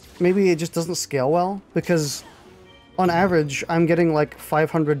maybe it just doesn't scale well, because on average, I'm getting like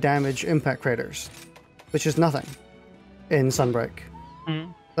 500 damage impact craters, which is nothing in Sunbreak.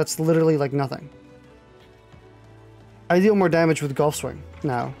 Mm. That's literally like nothing. I deal more damage with Golf Swing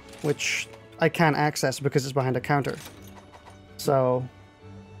now, which I can't access because it's behind a counter. So...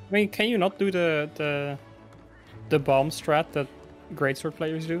 I mean, can you not do the bomb strat that greatsword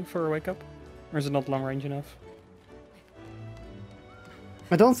players do for a wake up? Or is it not long range enough?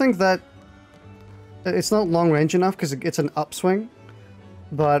 I don't think that... It's not long range enough because it's an upswing,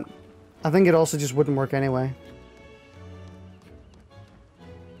 but I think it also just wouldn't work anyway.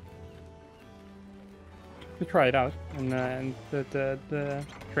 To try it out in the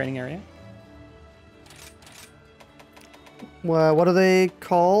training area. Well, what are they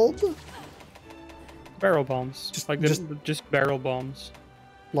called? Barrel bombs. Just barrel bombs.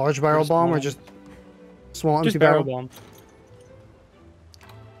 Large barrel bomb or just small empty Just barrel barrel? bomb.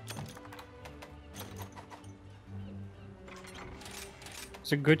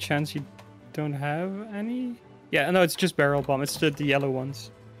 There's a good chance you don't have any. Yeah, no, it's just barrel bomb. It's the yellow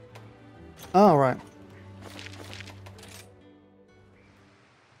ones. Oh, right.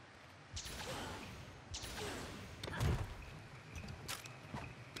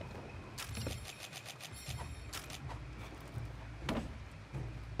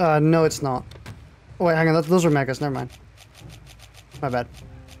 No, it's not. Oh, wait, hang on. Those are megas. Never mind. My bad.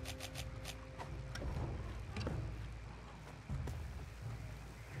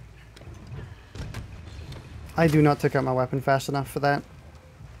 I do not take out my weapon fast enough for that.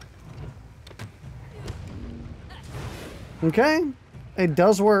 Okay. It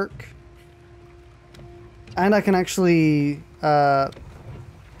does work. And I can actually... I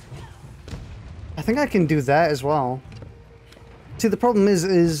think I can do that as well. See, the problem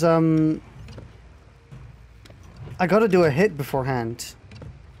is I gotta do a hit beforehand.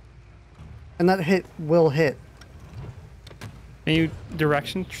 And that hit will hit. Can you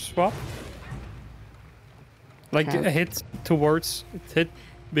direction swap? Like Can't. a hit towards, hit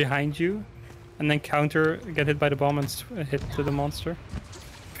behind you, and then counter, get hit by the bomb and hit to the monster.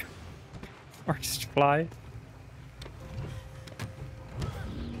 Or just fly.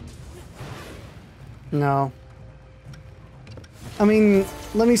 No. I mean,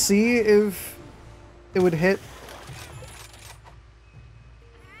 let me see if it would hit.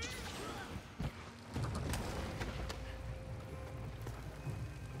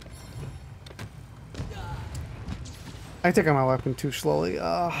 I take out my weapon too slowly.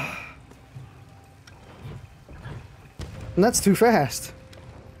 And that's too fast.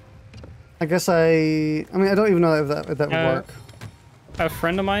 I guess I mean, I don't even know if that would work. A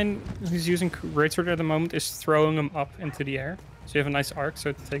friend of mine who's using greatsword at the moment is throwing them up into the air. So you have a nice arc, so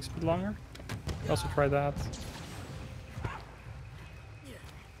it takes a bit longer. Also try that.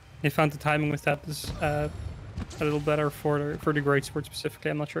 He found the timing with that is a little better for the greatsword specifically.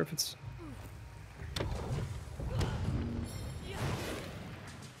 I'm not sure if it's...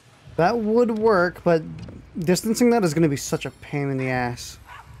 That would work, but distancing that is going to be such a pain in the ass.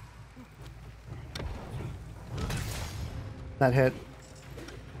 That hit.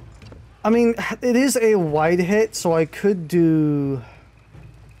 I mean, it is a wide hit, so I could do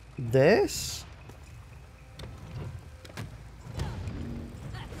this.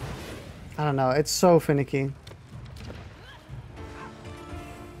 I don't know, it's so finicky.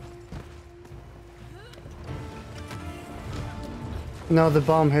 No, the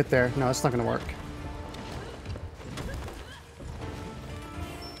bomb hit there. No, it's not gonna work.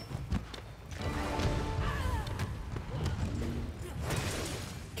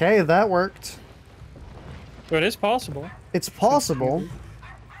 Okay, that worked. So it is possible. It's possible.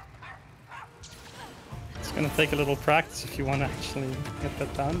 It's gonna take a little practice if you want to actually get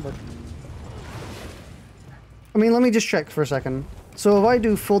that down, but... I mean, let me just check for a second. So if I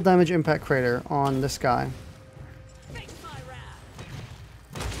do full damage impact crater on this guy...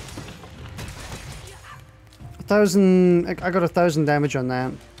 1,000... I got 1,000 damage on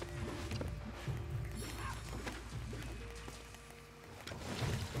that.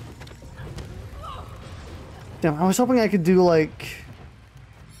 Damn, I was hoping I could do, like,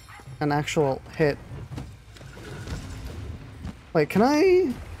 an actual hit. Wait, can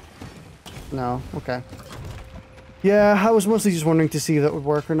I? No, okay. Yeah, I was mostly just wondering to see if that would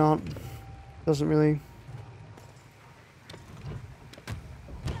work or not. Doesn't really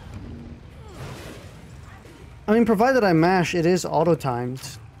mean, provided I mash, it is auto-timed.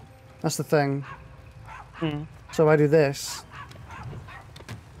 That's the thing. So I do this.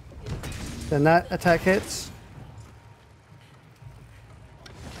 Then that attack hits.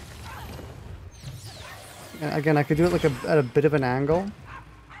 And again, I could do it like at a bit of an angle.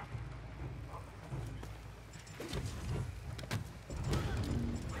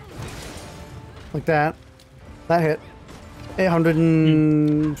 Like that. That hit.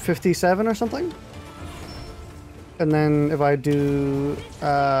 857 or something. And then if I do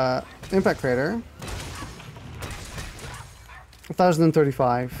Impact Crater,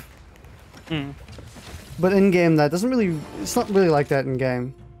 1035. But in game that doesn't really, it's not really like that in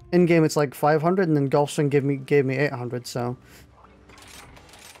game. In game it's like 500, and then Golfswing gave me 800. So I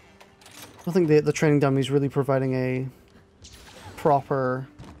don't think the training dummy is really providing a proper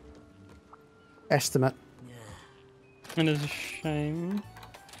estimate. It is a shame.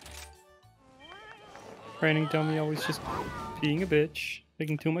 Training dummy always just being a bitch,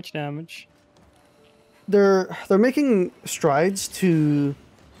 making too much damage. They're making strides to.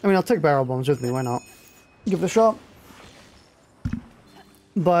 I mean, I'll take barrel bombs with me. Why not? Give it a shot.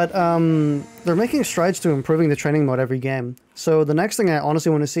 But they're making strides to improving the training mode every game. So the next thing I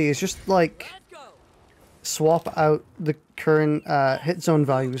honestly want to see is just like swap out the current hit zone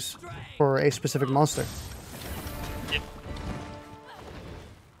values for a specific monster.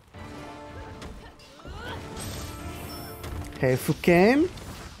 Hey, Fucane.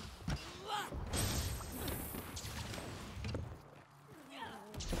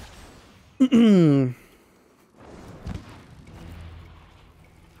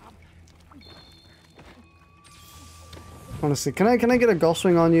 Honestly, can I get a golf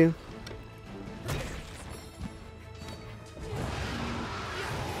swing on you?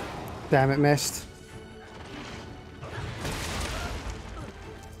 Damn it, missed.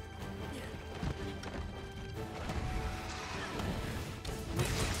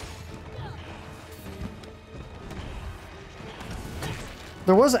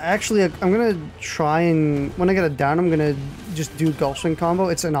 There was actually I'm gonna try and when I get it down, I'm gonna just do golf swing combo.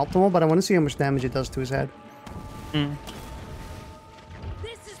 It's an optimal, but I want to see how much damage it does to his head.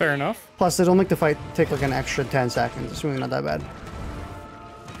 Fair enough. Plus, it'll make the fight take like an extra 10 seconds. It's really not that bad.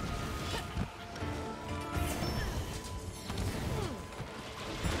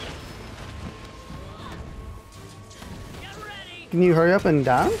 Can you hurry up and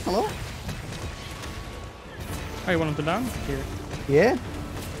down? Hello? Oh, you want him to down? Here. Yeah?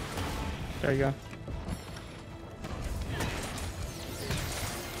 There you go.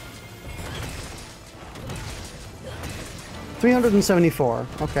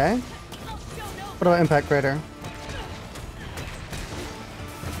 $374. Okay. What about Impact Crater?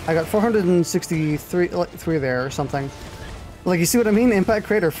 I got 463 like, 3 there or something. Like, you see what I mean? Impact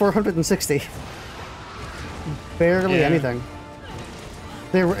Crater, 460. Barely anything.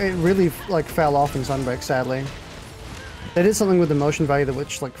 It really, like, fell off in Sunbreak, sadly. They did something with the motion value that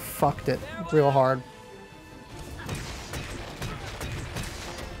which, like, fucked it real hard.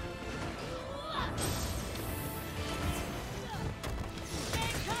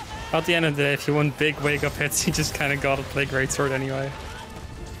 At the end of the day, if you want big wake-up hits, you just kind of gotta play Greatsword anyway.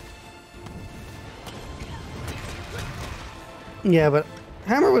 Yeah, but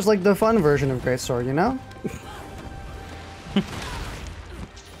Hammer was like the fun version of Greatsword, you know?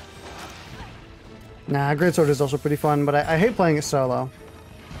 Nah, Greatsword is also pretty fun, but I hate playing it solo.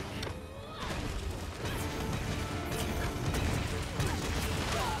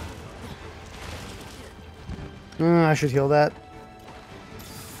 I should heal that.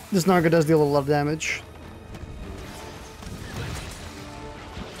 This Naga does deal a lot of damage.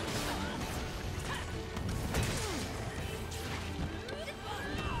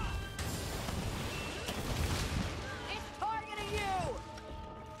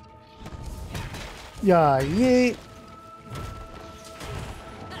 Yeah, yeet.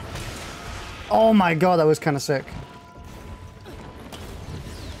 Oh my god, that was kind of sick.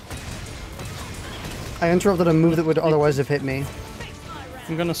 I interrupted a move that would otherwise have hit me.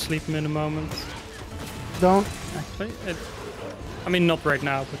 I'm gonna sleep him in a moment. Don't. Actually, I mean, not right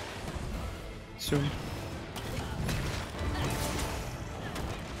now, but soon.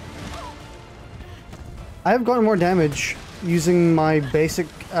 I have gotten more damage using my basic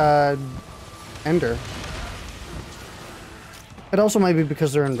Ender. It also might be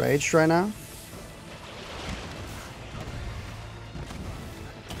because they're enraged right now.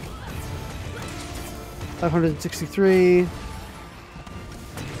 $563.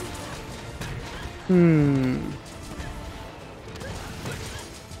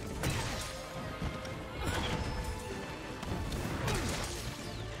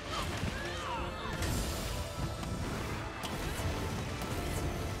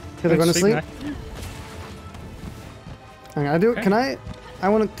 they're going to sleep. now. Hang on, I do. Okay. Can I? I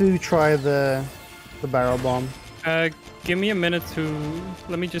wanted to try the barrel bomb. Give me a minute to.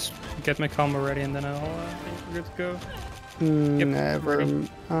 Let me just get my combo ready, and then I'll think we're good to go. Yep, Never ready.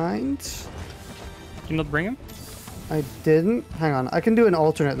 mind. Did you not bring him? I didn't. Hang on. I can do an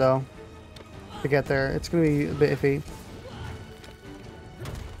alternate though. To get there, it's gonna be a bit iffy.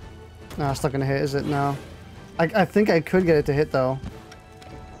 No, it's not gonna hit, is it? No. I think I could get it to hit though.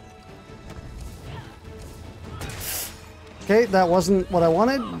 Okay, that wasn't what I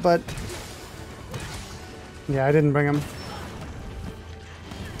wanted, but yeah, I didn't bring him.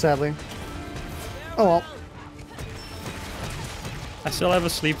 Sadly. Oh well. I still have a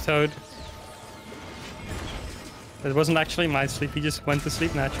sleep toad. It wasn't actually my sleep, he just went to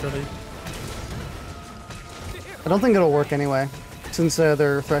sleep naturally. I don't think it'll work anyway, since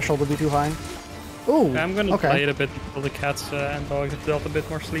their threshold will be too high. Ooh, I'm gonna okay. play it a bit until the cats and dogs have dealt a bit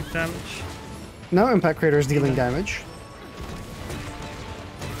more sleep damage. No impact crater is dealing damage.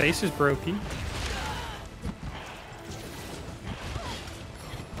 Base is broken.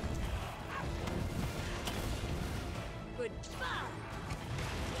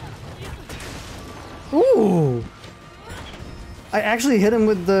 Ooh! I actually hit him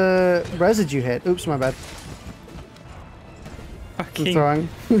with the residue hit. Oops, my bad. I'm Fucking throwing.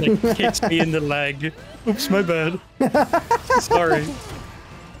 like, kicks me in the leg. Oops, my bad. Sorry.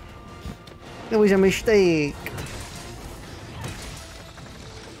 It was a mistake.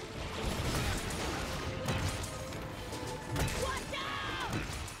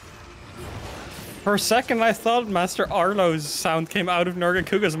 For a second, I thought Master Arlo's sound came out of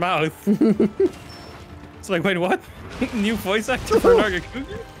Nargacuga's mouth. It's like, wait, what? New voice actor for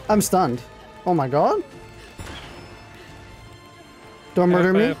Nargacuga? I'm stunned. Oh my god. Don't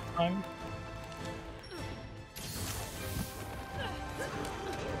murder me.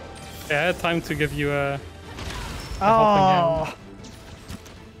 Yeah, I had time to give you a helping Oh. hand.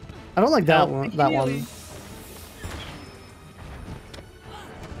 I don't like that Help one. me, That Healy. one.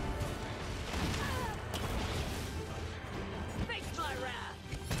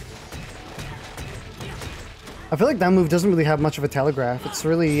 I feel like that move doesn't really have much of a telegraph. It's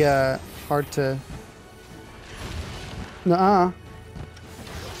really hard to. Nuh-uh.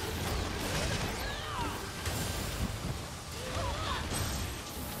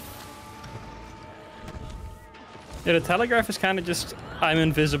 Yeah, the telegraph is kind of just, I'm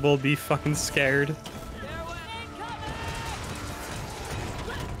invisible, be fucking scared.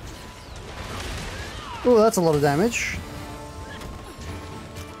 Oh, that's a lot of damage.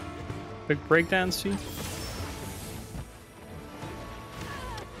 Quick breakdown, see?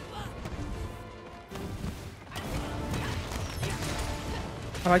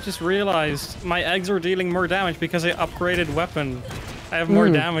 Oh, I just realized my eggs are dealing more damage because I upgraded weapon. I have more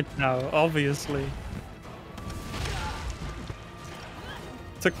damage now, obviously.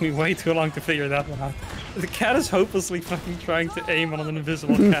 Took me way too long to figure that one out. The cat is hopelessly fucking trying to aim on an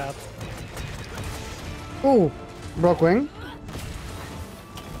invisible cat. Oh, broke wing.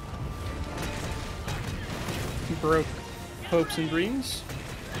 Broke hopes and dreams.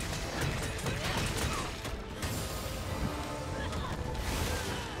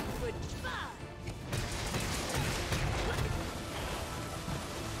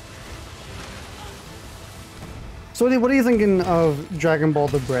 So what are you thinking of Dragon Ball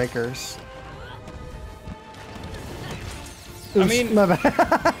The Breakers? I Oops, mean, my bad.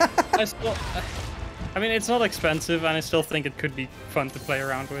 I mean, it's not expensive, and I still think it could be fun to play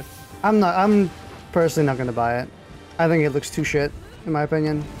around with. I'm personally not gonna buy it. I think it looks too shit, in my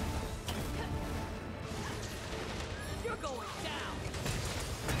opinion.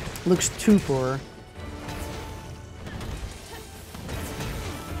 Looks too poor.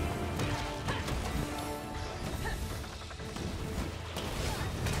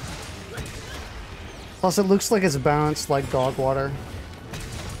 Plus, it looks like it's balanced like dog water.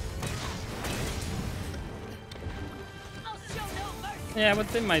 Yeah, but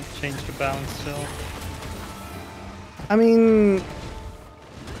they might change the balance still. I mean,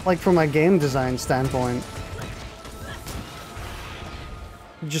 like from a game design standpoint,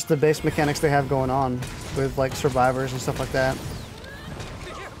 just the base mechanics they have going on with like survivors and stuff like that.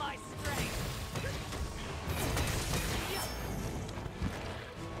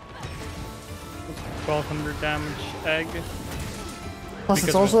 1200 damage egg. Plus, it's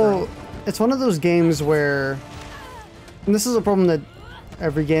Because of also, it's one of those games where, and this is a problem that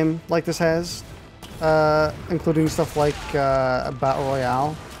every game like this has, including stuff like a Battle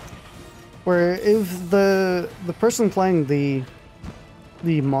Royale, where if the person playing the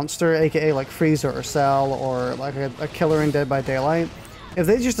monster, aka like Frieza or Cell or like a killer in Dead by Daylight, If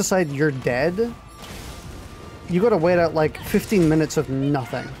they just decide you're dead, you gotta wait out like 15 minutes of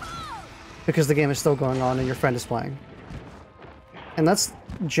nothing. Because the game is still going on and your friend is playing. And that's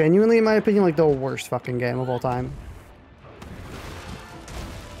genuinely, in my opinion, like the worst fucking game of all time.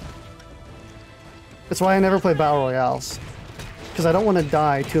 That's why I never play Battle Royales. Because I don't want to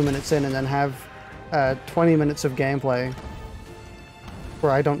die 2 minutes in and then have 20 minutes of gameplay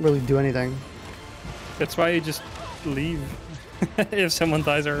where I don't really do anything. That's why you just leave if someone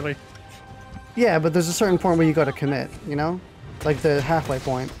dies early. Yeah, but there's a certain point where you gotta commit, you know? Like the halfway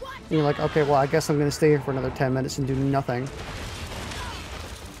point. And you're like, okay, well, I guess I'm gonna stay here for another 10 minutes and do nothing.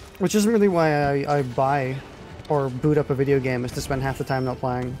 Which isn't really why I buy or boot up a video game, is to spend half the time not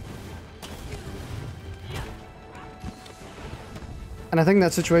playing. And I think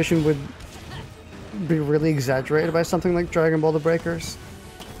that situation would be really exaggerated by something like Dragon Ball: The Breakers.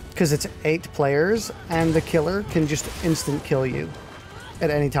 Because it's 8 players, and the killer can just instant kill you at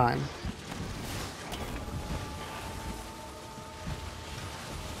any time.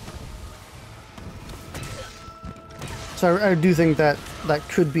 So I do think that that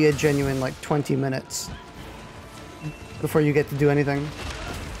could be a genuine, like, 20 minutes before you get to do anything.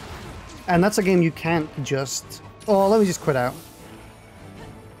 And that's a game you can't just... Oh, let me just quit out.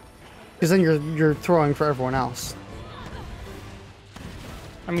 Because then you're throwing for everyone else.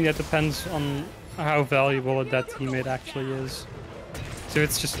 I mean, that depends on how valuable a dead teammate actually is. So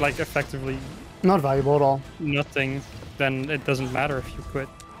it's just like effectively Not valuable at all. nothing, then it doesn't matter if you quit.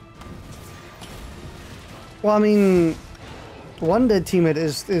 Well, I mean, 1 dead teammate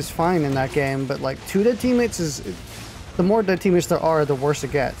is fine in that game, but like 2 dead teammates is... The more dead teammates there are, the worse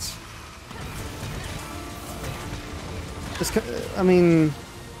it gets. It's, I mean...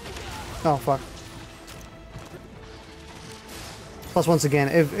 Oh, fuck. Plus, once again,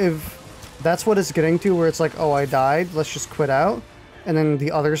 if that's what it's getting to, where it's like, oh, I died, let's just quit out, and then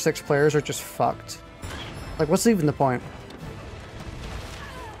the other 6 players are just fucked. Like, what's even the point?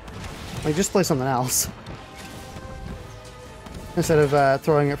 Like, just play something else. Instead of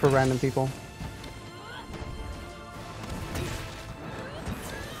throwing it for random people.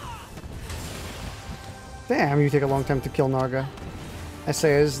 Damn, you take a long time to kill Narga. I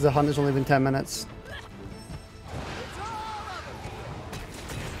say as the hunt has only been 10 minutes.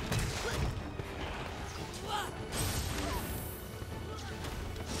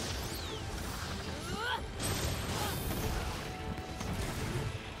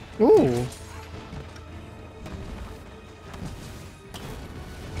 Ooh.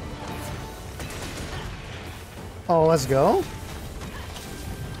 Oh, let's go.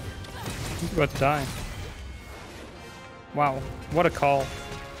 He's about to die. Wow, what a call.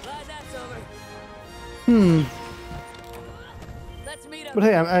 But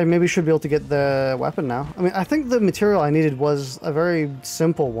hey, I maybe should be able to get the weapon now. I mean, I think the material I needed was a very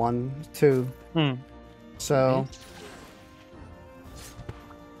simple one, too. So...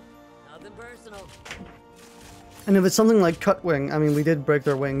 Nothing personal. And if it's something like cut wing, I mean, we did break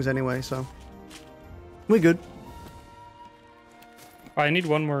their wings anyway, so... We good. I need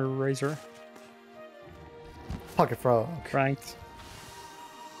one more razor. Pocket frog. Right.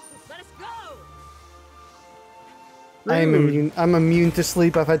 Let us go. I'm immune to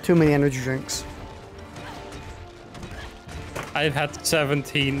sleep. I've had too many energy drinks. I've had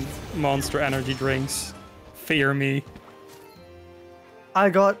 17 monster energy drinks. Fear me. I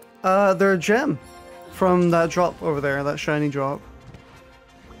got their gem from that drop over there, that shiny drop.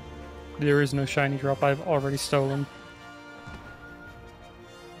 There is no shiny drop. I've already stolen.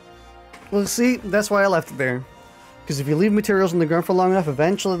 Well, see, that's why I left it there. Because if you leave materials on the ground for long enough,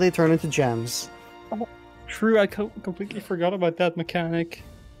 eventually they turn into gems. Oh, true, I completely forgot about that mechanic.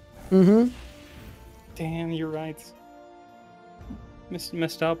 Mm-hmm. Damn, you're right.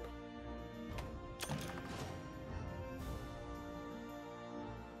 Messed up.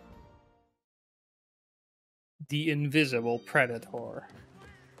 The invisible predator.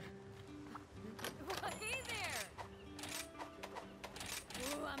 Hey there.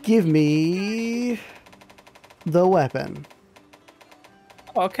 Ooh, I'm Give me the weapon.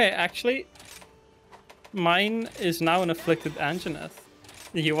 Okay, actually, mine is now an afflicted Anjanath.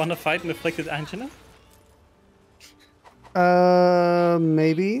 You want to fight an afflicted Anjanath?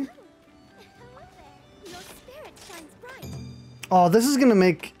 Maybe. Your spirit shines bright. Oh, this is gonna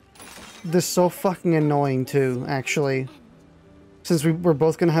make this so fucking annoying too, actually. Since we're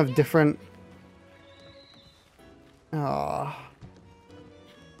both gonna have different... Ah.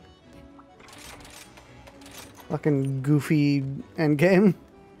 Fucking goofy endgame. And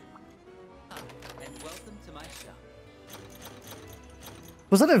welcome to my shop.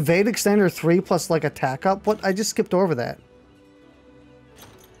 Was that evade extender 3 plus like attack up? What? I just skipped over that.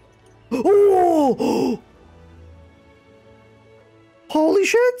 Oh! Holy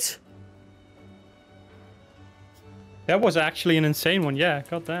shit! That was actually an insane one, yeah,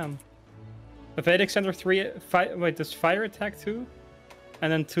 goddamn. Evade Extender 3, wait, does fire attack 2?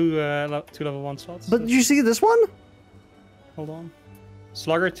 And then two level 1 slots. But did you see this one? Hold on.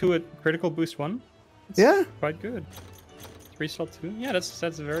 Slugger 2 at critical boost 1? That's Yeah. quite good. 3 slot 2? Yeah, that's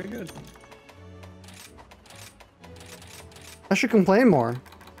very good. I should complain more.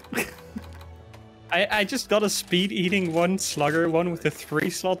 I just got a speed eating 1 slugger, 1 with a 3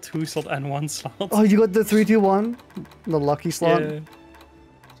 slot, 2 slot, and 1 slot. Oh, you got the 3-2-1? The lucky slot? Yeah.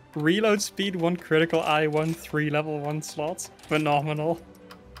 Reload speed, 1 critical eye, 1 3 level 1 slots. Phenomenal.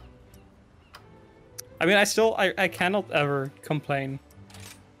 I mean, I cannot ever complain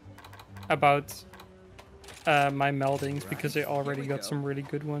about my meldings because I already got some really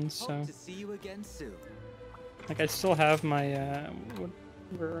good ones. So, Hope to see you again soon. like, I still have my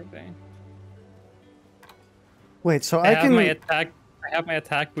where are they? Wait, so I I have can... my attack. I have my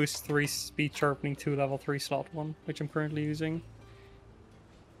attack boost 3 speed sharpening 2 level 3 slot 1, which I'm currently using.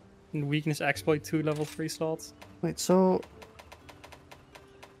 And weakness exploit 2 level 3 slots. Wait, so...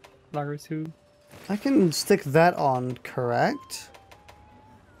 Lager 2. I can stick that on, correct?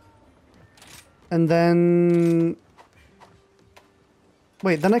 And then...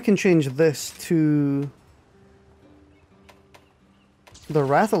 Wait, then I can change this to... the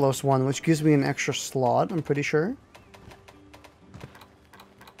Rathalos one, which gives me an extra slot, I'm pretty sure.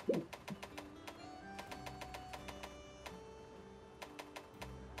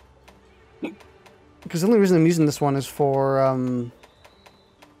 Because the only reason I'm using this one is for,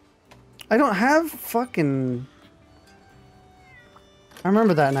 I don't have fucking... I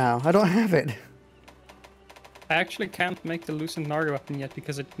remember that now. I don't have it. I actually can't make the Lucent Naga weapon yet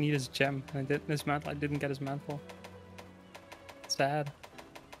because it needs his gem. And I didn't get his mantle. Sad.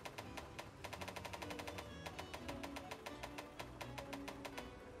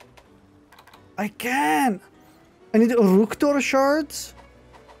 I can! I need Uruktor shards?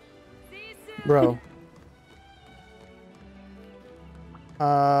 Bro.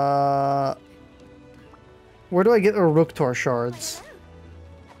 Where do I get Uruktor shards?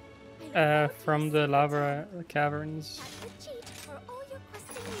 From the lava caverns.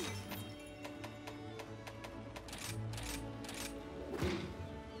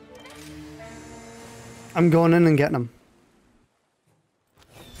 I'm going in and getting them.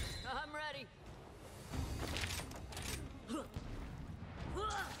 I'm ready.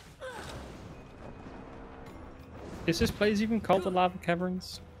 Is this place even called the lava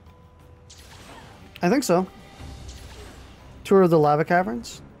caverns? I think so. Tour of the lava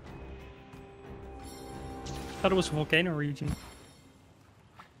caverns? I thought it was a volcano region.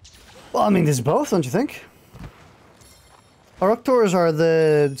 Well, I mean, there's both, don't you think? Uruktors are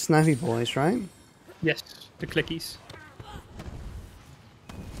the snappy boys, right? Yes, the clickies.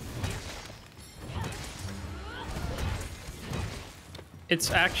 It's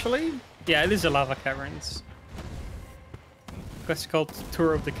actually... yeah, it is a lava caverns. It's called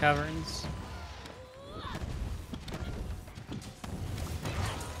Tour of the Caverns.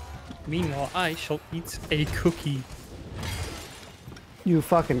 Meanwhile, I shall eat a cookie. You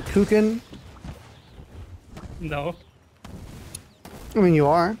fucking kookin'. No. I mean, you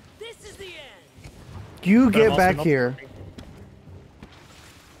are. This is the end. You But I'm get also back not here. cooking.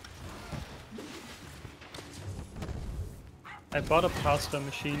 I bought a pasta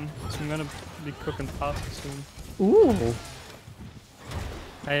machine, so I'm gonna be cooking pasta soon. Ooh.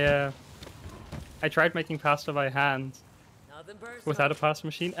 I tried making pasta by hand Nothing personal. without a pasta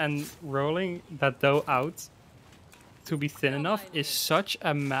machine, and rolling that dough out to be thin enough is such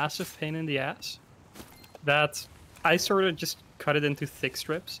a massive pain in the ass that I sort of just cut it into thick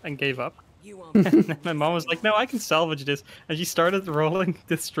strips and gave up. You won't. And then my mom was like, "No, I can salvage this," and she started rolling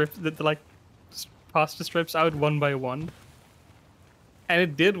the pasta strips out one by one. And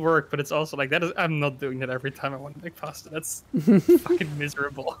it did work, but it's also like I'm not doing that every time I want to make pasta. That's fucking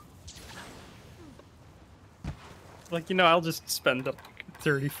miserable. Like, you know, I'll just spend like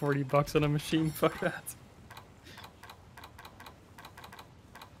 30, 40 bucks on a machine. Fuck that.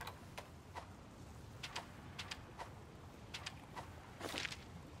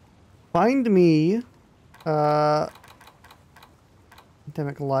 Find me,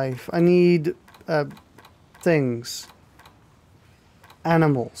 endemic life. I need, things.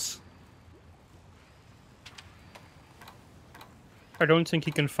 Animals. I don't think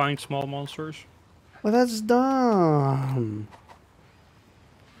you can find small monsters. Well, that's dumb.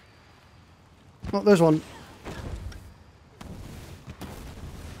 Oh, there's one.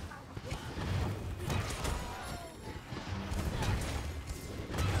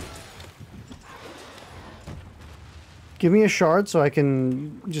 Give me a shard so I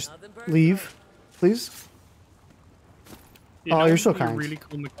can just leave, please. You Oh, know you're what so would be a kind. really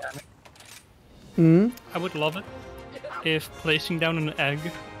cool mechanic? Hmm? I would love it if placing down an egg,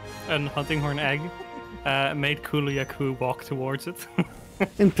 an hunting horn egg, made Kulu walk towards it.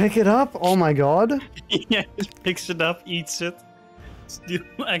 And pick it up? Oh my god. Yeah, just picks it up, eats it, steal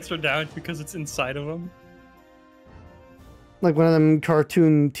extra damage because it's inside of him. Like one of them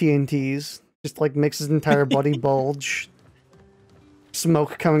cartoon TNTs. Just like makes his entire body bulge.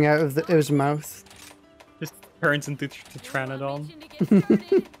 Smoke coming out of his mouth. Just turns into Pteranodon. Mission to get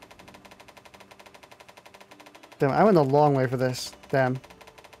started. Damn, I went a long way for this. Damn.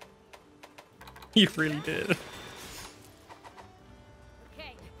 You really did.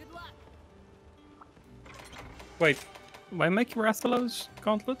 Okay, good luck. Wait, why make Rathalos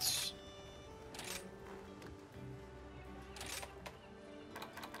gauntlets?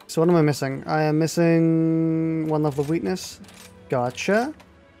 So what am I missing? I am missing one level of weakness. Gotcha.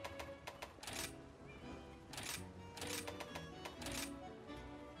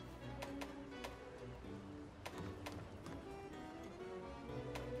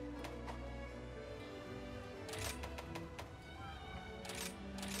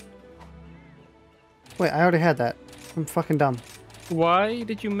 Wait, I already had that. I'm fucking dumb. Why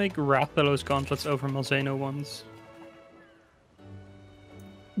did you make Rathalos gauntlets over Malzeno ones?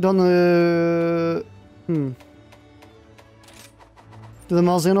 Don't the... Do the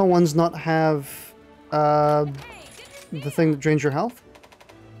Malzeno ones not have the thing that drains your health?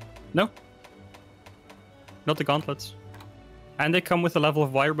 No. Not the gauntlets. And they come with a level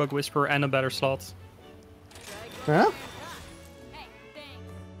of Wirebug Whisperer and a better slot. Yeah? Hey, thanks.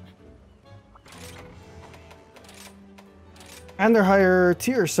 And they're higher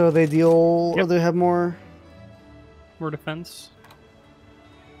tier, so they deal... Yep. Or they have more... More defense.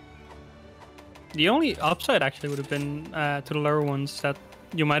 The only upside actually would have been to the lower ones that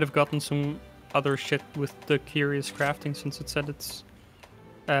you might have gotten some other shit with the Curious Crafting, since it said it's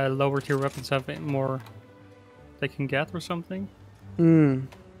lower tier weapons have more they can get or something. Hmm.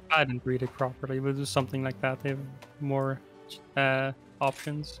 I didn't read it properly, but it was something like that. They have more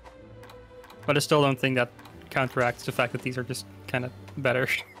options. But I still don't think that counteracts the fact that these are just kind of better.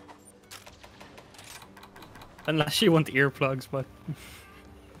 Unless you want earplugs, but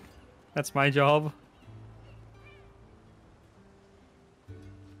that's my job.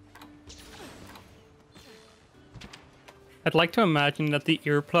 I'd like to imagine that the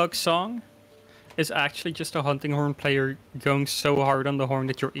earplug song is actually just a hunting horn player going so hard on the horn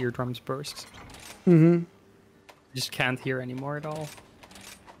that your eardrums burst. Mm-hmm. You just can't hear anymore at all.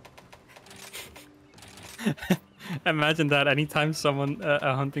 Imagine that anytime someone,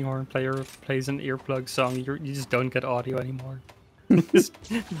 a hunting horn player, plays an earplug song, you just don't get audio anymore. Just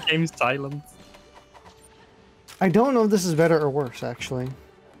game's silent. I don't know if this is better or worse, actually.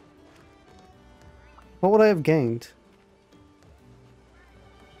 What would I have gained?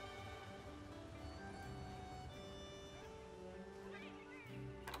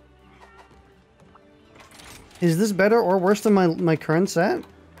 Is this better or worse than my current set?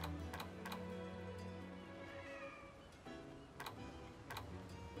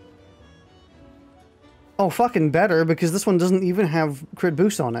 Oh, fucking better, because this one doesn't even have crit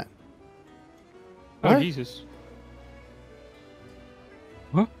boost on it. Oh, What? Jesus.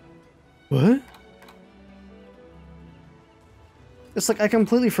 What? What? It's like I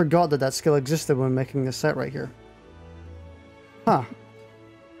completely forgot that that skill existed when making this set right here. Huh.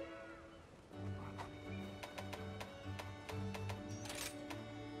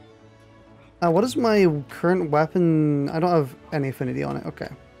 What is my current weapon? I don't have any affinity on it. Okay.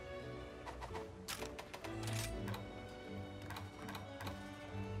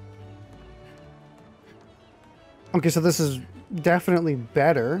 Okay, so this is definitely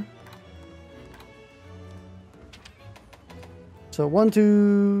better. So 1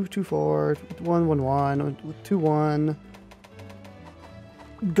 2 2 4 1 1 1 2 1.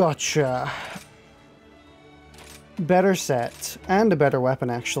 Gotcha. Better set and a better weapon,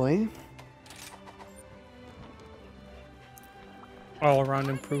 actually. All around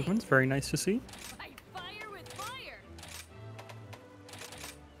improvements, very nice to see. Fight fire with fire.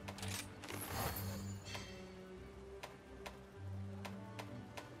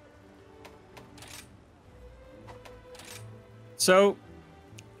 So,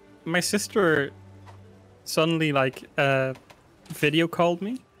 my sister suddenly video called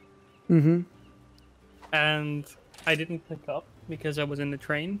me. Mm-hmm. And I didn't pick up because I was in the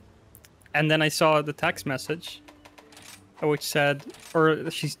train. And then I saw the text message, which said, or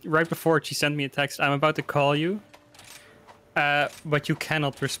she's right before it, she sent me a text. I'm about to call you, but you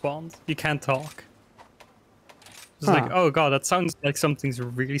cannot respond. You can't talk. It's like, oh god, that sounds like something's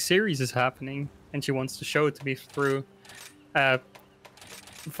really serious is happening, and she wants to show it to me through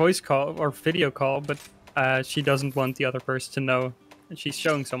voice call or video call, but she doesn't want the other person to know, and she's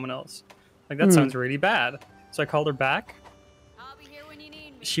showing someone else. Like, that sounds really bad. So I called her back. I'll be here when you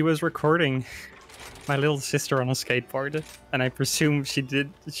need me. She was recording my little sister on a skateboard, and I presume she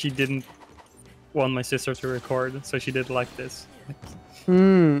didn't want my sister to record, so she did like this.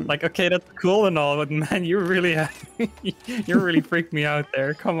 Like, okay, that's cool and all, but man, you really freaked me out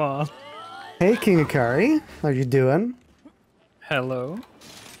there. Come on. Hey, King Akari. How you doing? Hello.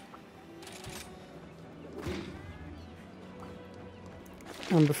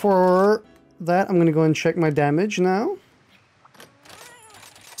 And before that, I'm gonna go and check my damage now.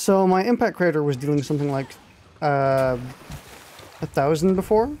 So my impact crater was dealing something like 1,000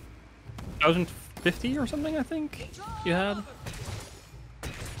 before. 1,050 or something, I think you had.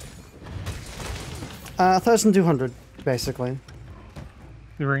 1,200, basically.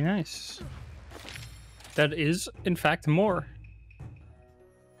 Very nice. That is, in fact, more.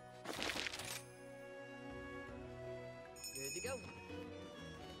 Good to go.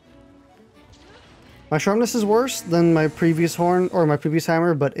 My sharpness is worse than my previous horn or my previous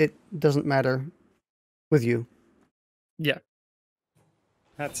hammer, but it doesn't matter with you. Yeah.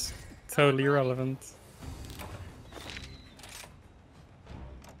 That's totally irrelevant.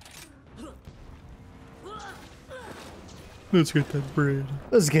 Let's get that bread.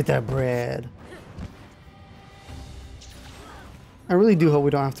 Let's get that bread. I really do hope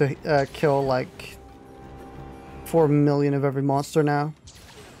we don't have to kill like 4 million of every monster now.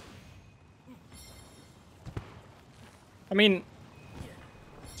 I mean,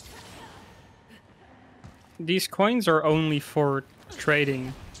 these coins are only for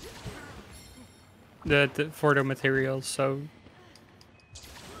trading for the materials, so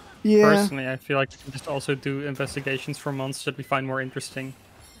Yeah. personally I feel like we can just also do investigations for monsters that we find more interesting.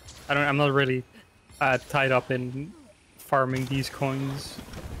 I'm not really tied up in farming these coins.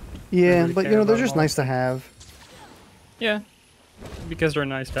 Yeah, really but care you know, they're about just them all. nice to have. Yeah, because they're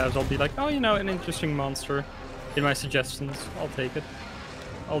nice to have, I'll be like, oh, you know, an interesting monster. In my suggestions, I'll take it.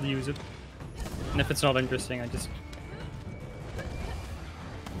 I'll use it. And if it's not interesting, I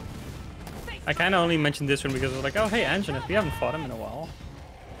kind of only mentioned this one because I was like, oh, hey, Anjanith, we haven't fought him in a while.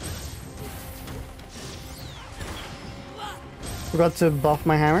 Forgot to buff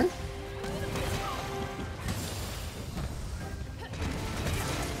my hammer.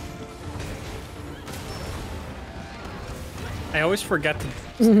 I always forget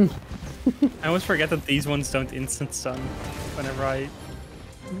that these ones don't instant stun whenever I...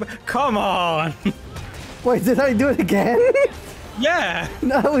 Come on! Wait, did I do it again? Yeah!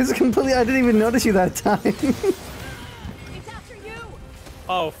 No, it was completely... I didn't even notice you that time. It's after you.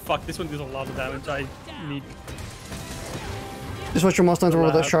 Oh, fuck, this one does a lot of damage. I need... Just watched your most times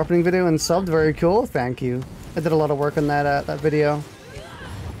with the Lab. sharpening video and subbed. Very cool. Thank you. I did a lot of work on that that video.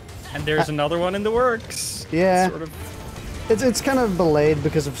 And there's another one in the works. Yeah. Sort of. It's kind of delayed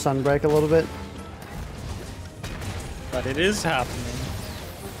because of Sunbreak a little bit. But it is happening.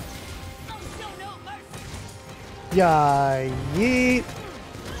 Yeah, yeet.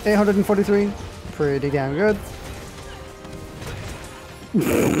 843. Pretty damn good.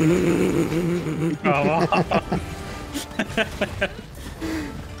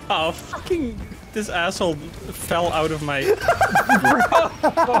 Oh, fucking... This asshole fell out of my...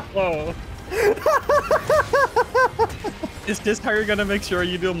 Bro! Is this how you're gonna make sure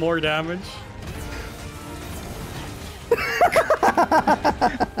you deal more damage?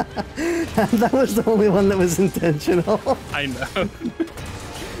 That was the only one that was intentional. I know.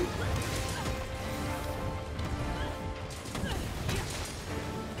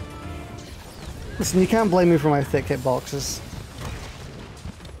 Listen, you can't blame me for my thick hitboxes.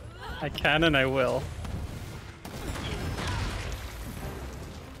 I can and I will.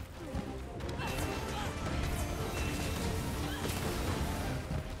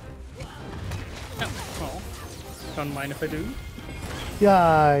 Oh, don't mind if I do.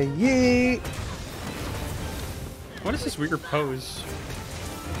 Yeah, yeet. What is this weird pose?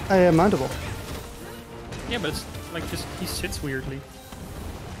 Mountable. Yeah, but it's like just he sits weirdly.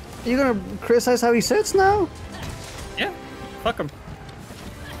 Are you gonna criticize how he sits now? Yeah, fuck him.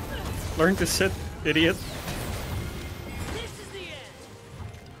 Learn to sit, idiot. This is the end.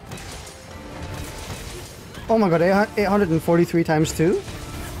 Oh my god, 843 times 2?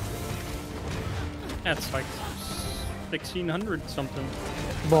 That's like 1600 something.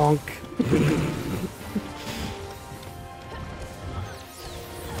 Bonk.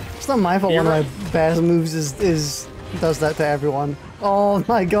 It's not my fault You're one right. of my best moves does that to everyone. Oh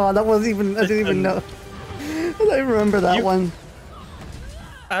my god, that wasn't even, I didn't even know. I remember that one.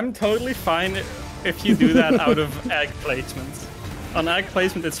 I'm totally fine if you do that out of egg placement. On egg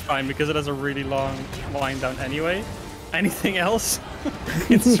placement, it's fine because it has a really long line down anyway. Anything else,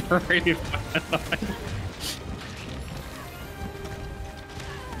 it's really fine.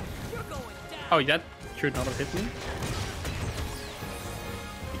 Oh, that should not have hit me.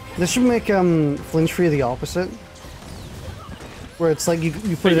 This should make flinch free the opposite, where it's like you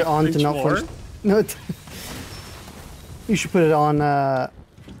put it on to not flinch. No, you should put it on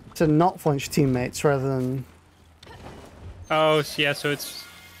to not flinch teammates rather than. Oh yeah, so it's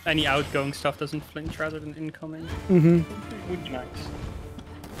any outgoing stuff doesn't flinch rather than incoming. Mm-hmm. Would be nice.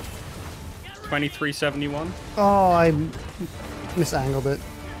 2371. Oh, I misangled it.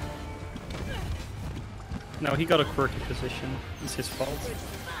 No, he got a quirky position. It's his fault.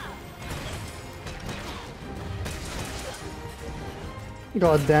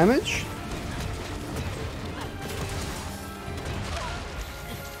 Got damage.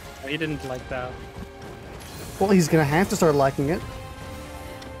 Oh, he didn't like that. Well, he's gonna have to start liking it.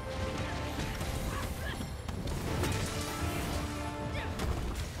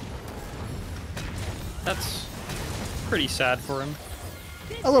 That's pretty sad for him.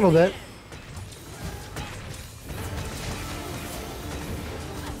 A little bit.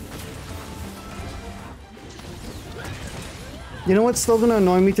 You know what's still gonna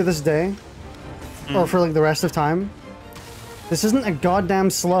annoy me to this day? Or for like the rest of time? This isn't a goddamn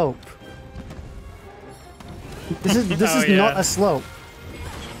slope. This is not a slope.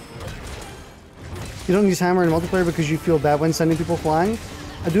 You don't use hammer in multiplayer because you feel bad when sending people flying?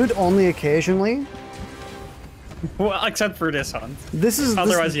 I do it only occasionally. Well, except for this hunt.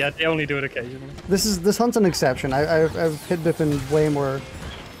 Otherwise, yeah, they only do it occasionally. This hunt's an exception. I've hit Bipin way more.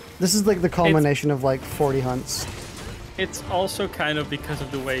 This is like the culmination of like 40 hunts. It's also kind of because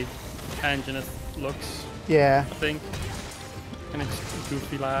of the way Anjanith looks. Yeah. I think. And it's a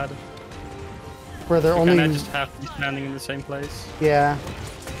goofy lad. Where they're only kinda just have to be standing in the same place. Yeah.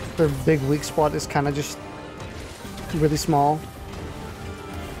 Their big weak spot is kind of just really small.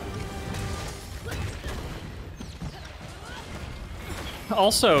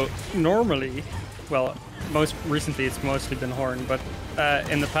 Also, normally, well, most recently it's mostly been Horn, but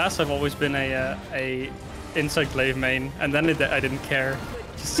in the past I've always been a insect glaive main, and then I didn't care.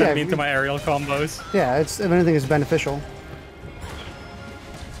 Just sent me into my aerial combos. Yeah, it's if anything, it's beneficial.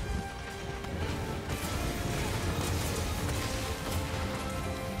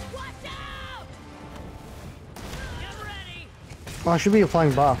 Oh, I should be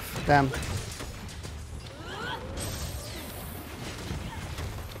applying buff. Damn.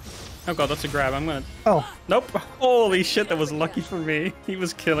 Oh god, that's a grab. I'm gonna... Oh. Nope. Holy shit, that was lucky for me. He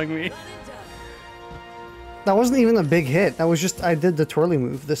was killing me. That wasn't even a big hit. That was just, I did the twirly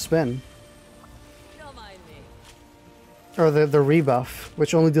move, the spin. Or the rebuff,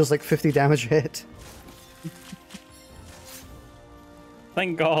 which only deals like 50 damage a hit.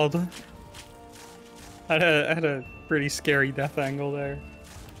 Thank god. I had a pretty scary death angle there.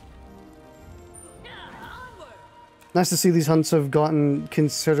 Nice to see these hunts have gotten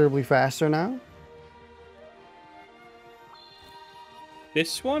considerably faster now.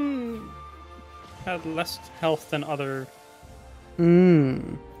 This one had less health than other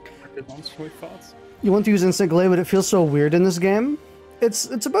good ones we fought. You want to use Instant Glaive, but it feels so weird in this game.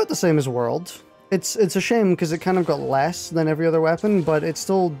 It's about the same as World. It's a shame because it kind of got less than every other weapon, but it's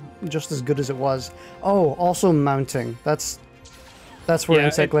still just as good as it was. Oh, also mounting. That's where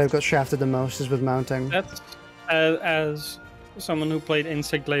Insect Glaive got shafted the most, is with mounting. That's as someone who played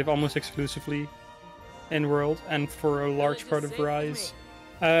Insect Glaive almost exclusively in World and for a large part of Rise.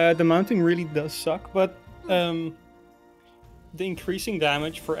 The mounting really does suck, but the increasing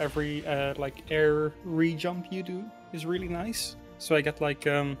damage for every like air re-jump you do is really nice. So I get like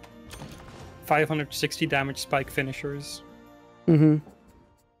 560 damage spike finishers. Mm-hmm.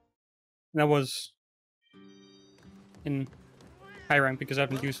 That was in high rank because I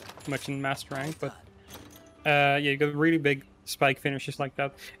haven't used much in master rank, but yeah, you got really big spike finishes like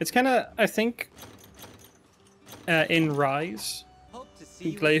that. It's kind of, I think, in Rise,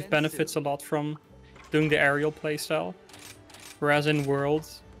 Glaive benefits a lot from doing the aerial playstyle, whereas in World,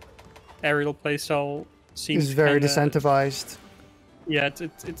 aerial playstyle seems is very decentralized. Yeah,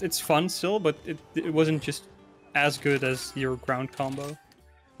 it's fun still, but it wasn't just as good as your ground combo.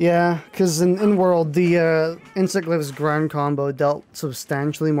 Yeah, because in World, the Insect Glaive's ground combo dealt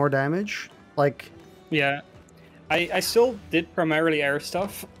substantially more damage. Like, yeah, I still did primarily air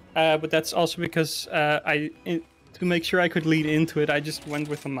stuff, but that's also because to make sure I could lead into it, I just went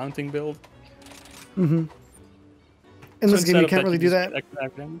with a mounting build. Mm-hmm. In this game, you can't really do that.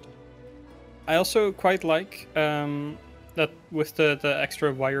 I also quite like that with the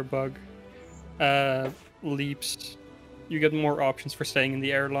extra wire bug leaps, you get more options for staying in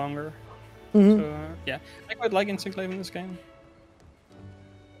the air longer. So yeah, I quite like insect life in this game.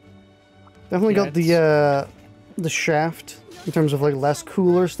 Definitely Yeah, got the shaft in terms of like less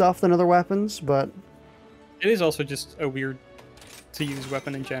cooler stuff than other weapons, but it is also just a weird to use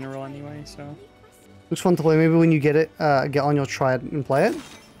weapon in general anyway. So looks fun to play. Maybe when you get it, get on, you'll try it and play it.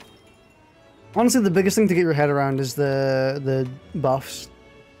 Honestly, the biggest thing to get your head around is the buffs,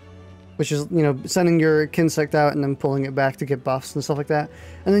 which is, you know, sending your Kinsect out and then pulling it back to get buffs and stuff like that,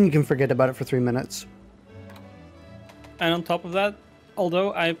 and then you can forget about it for 3 minutes. and on top of that,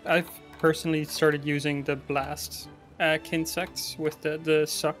 although I've personally started using the blast Kinsects with the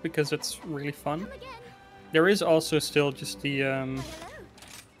suck because it's really fun. There is also still just the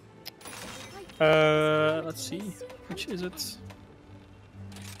let's see, which is it? Is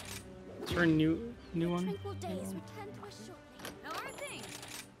there a new one? Tranquil days return to us shortly. How are things?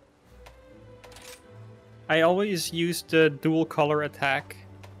 I always use the dual color attack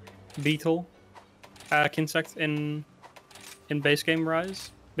beetle Kinsect in base game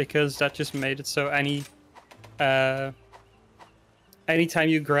Rise, because that just made it so anytime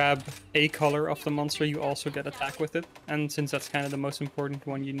you grab a color of the monster, you also get attack with it, and since that's kind of the most important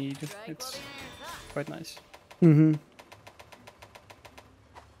one you need, it's quite nice. Mm-hmm.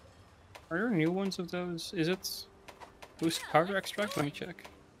 Are there new ones of those? Is it boost powder extract? Let me check.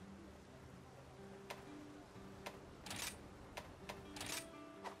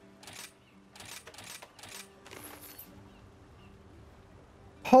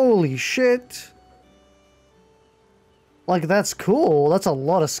 Holy shit! Like, that's cool. That's a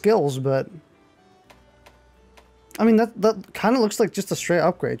lot of skills, but I mean, that kind of looks like just a straight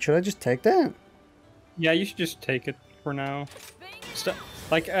upgrade. Should I just take that? Yeah, you should just take it for now.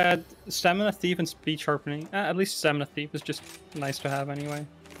 Stamina Thief and Speed Sharpening. At least Stamina Thief is just nice to have anyway.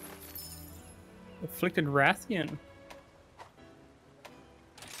 Afflicted Rathian.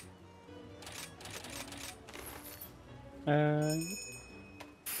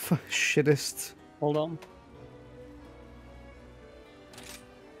 Shittest. Hold on.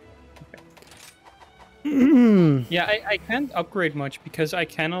 Yeah, I can't upgrade much because I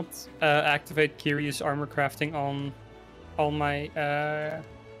cannot activate Kiryu's armor crafting on all my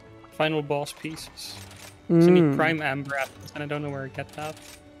final boss pieces. So I need Prime Amber apples, and I don't know where I get that.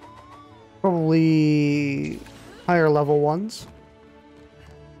 Probably higher level ones.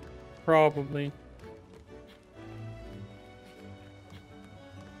 Probably.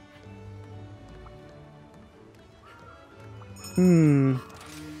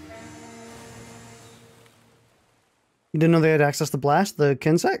 You didn't know they had access to Blast, the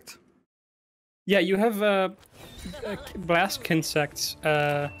Kinsect? Yeah, you have Blast Kinsects.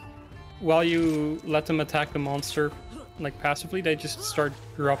 While you let them attack the monster, like passively, they just start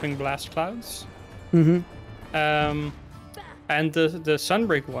dropping Blast Clouds. And the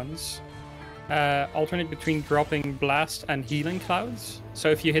Sunbreak ones alternate between dropping Blast and Healing Clouds. So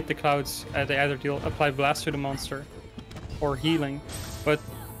if you hit the clouds, they either apply Blast to the monster or Healing. But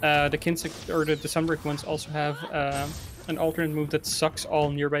the Kinsect or the Sunbreak ones also have an alternate move that sucks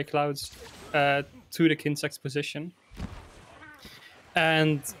all nearby clouds to the Kinsect's position,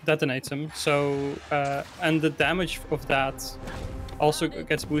 and detonates them. So and the damage of that also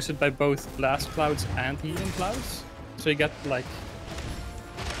gets boosted by both Blast Clouds and Healing Clouds. So you get like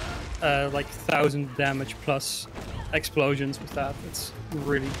 1,000 damage plus explosions with that. It's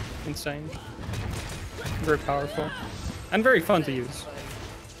really insane. Very powerful and very fun to use.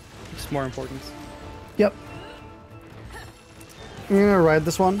 It's more important. Yep. I'm gonna ride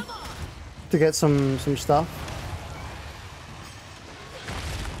this one to get some stuff.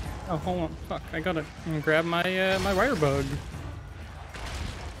 Oh, hold on. Fuck, I gotta grab my my wire bug.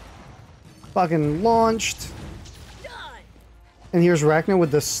 Fucking launched. And here's Ragnar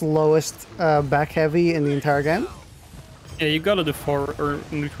with the slowest back heavy in the entire game. Yeah, you gotta do forward or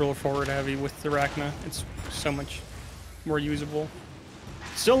neutral or forward heavy with the Ragnar. It's so much more usable.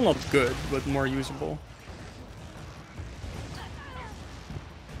 Still not good, but more usable.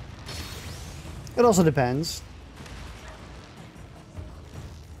 It also depends.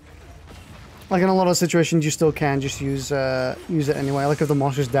 Like in a lot of situations, you still can just use it anyway. Like if the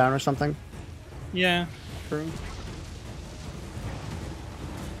monster's down or something. Yeah, true.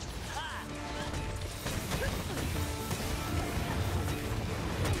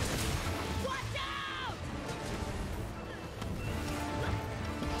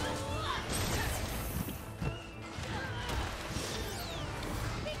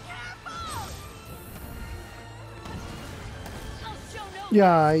 I'll show no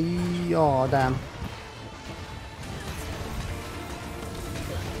Yeah, oh damn.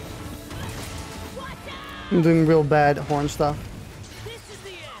 I'm doing real bad horn stuff. This is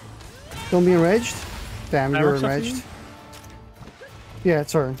the end. Don't be enraged. Damn, you're Hammer stuff, you enraged. mean? Yeah,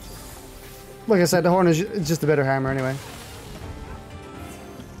 sorry. Like I said, the horn is just a better hammer anyway.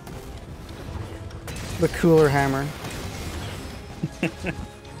 The cooler hammer. Face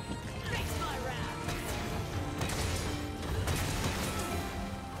my wrath.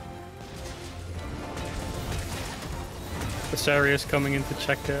 This area is coming in to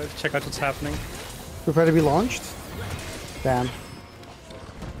check out what's happening. Prepare to be launched? Damn.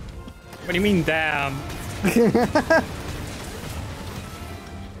 What do you mean, damn?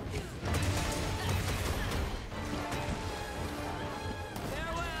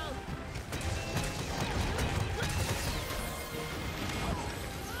 Farewell.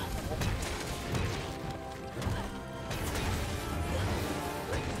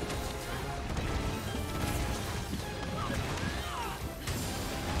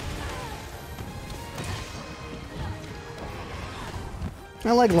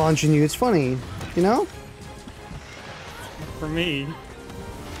 I like launching you, it's funny, you know? For me,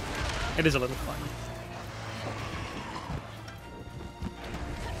 it is a little fun.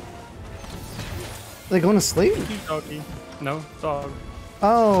 Are they going to sleep? Doggy. No, dog.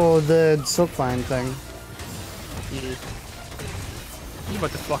 Oh, the silkvine thing. Yeah. You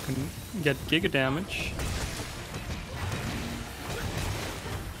about to fucking get giga damage.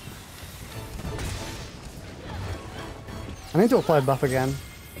 I need to apply buff again.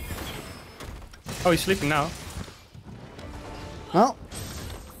 Oh, he's sleeping now. Well,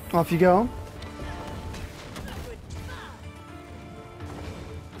 off you go.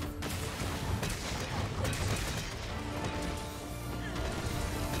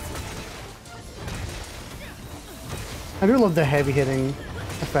 I do love the heavy hitting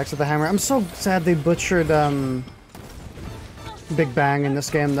effects of the hammer. I'm so sad they butchered Big Bang in this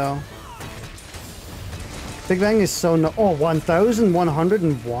game though. Big Bang is so no— oh,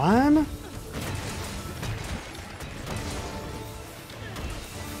 1,101?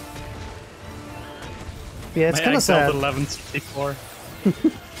 Yeah, it's kind of sad. 1164.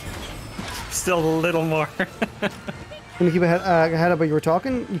 Still a little more. Can you keep a head up while you were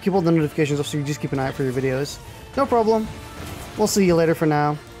talking? You keep all the notifications up so you just keep an eye out for your videos. No problem. We'll see you later for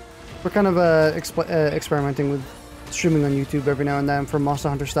now. We're kind of experimenting with streaming on YouTube every now and then for Monster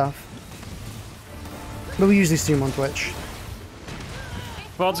Hunter stuff. But we usually stream on Twitch.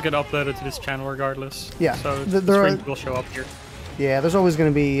 Well, it's get uploaded to this channel regardless. Yeah, So there the are— stream will show up here. yeah, there's always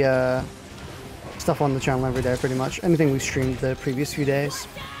going to be stuff on the channel every day, pretty much. Anything we streamed the previous few days.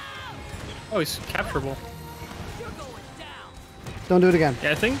 Oh, he's capturable. You're going down. Don't do it again.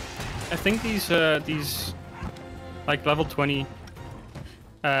 Yeah, I think these like level 20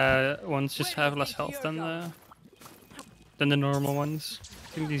 ones just have less health than the normal ones.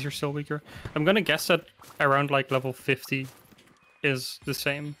 I think these are still weaker. I'm gonna guess that around like level 50 is the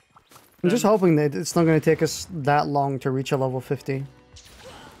same. I'm just hoping that it's not going to take us that long to reach a level 50.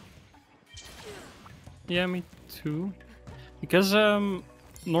 Yeah, me too. Because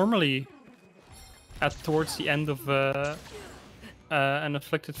normally towards the end of an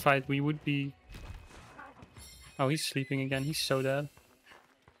afflicted fight we would be— oh, he's sleeping again. He's so dead.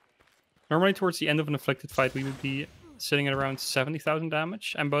 Normally towards the end of an afflicted fight we would be sitting at around 70,000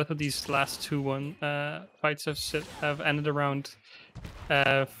 damage, and both of these last two fights have ended around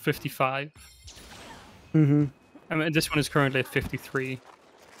 55. Mm-hmm. I mean, this one is currently at 53.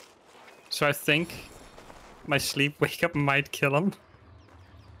 So I think my sleep wake up might kill him.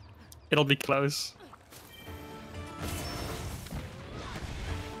 It'll be close.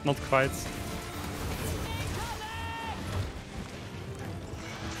 Not quite.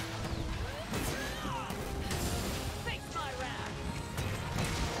 Face my wrath.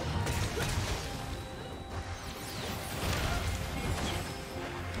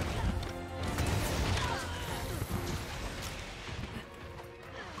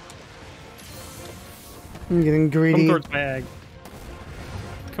 I'm getting Come greedy. towards my egg.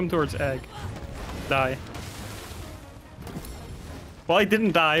 Come towards egg. Die. Well, I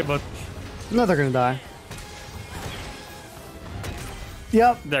didn't die, but No, they're going to die.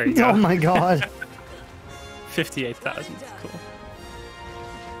 Yep. There you go. Oh my god. 58,000. Cool.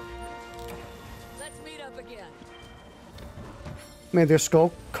 Let's meet up again. Made their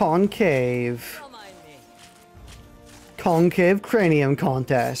skull concave. Don't mind me. Concave cranium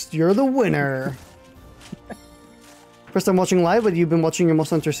contest. You're the winner. First time watching live, but you've been watching your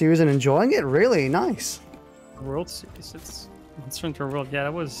Monster Hunter series and enjoying it? Really? Nice. World Series. It's Monster Hunter World. Yeah,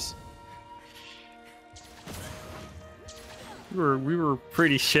 that was We were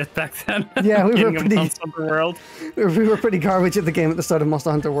pretty shit back then. Yeah, we were Beginning of pretty- Monster Hunter World. We were pretty garbage at the game at the start of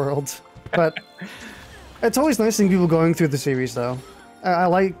Monster Hunter World, but it's always nice seeing people going through the series, though. I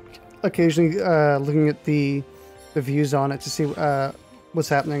like occasionally looking at the views on it to see what's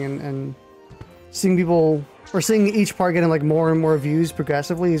happening, and seeing people, or seeing each part getting like more and more views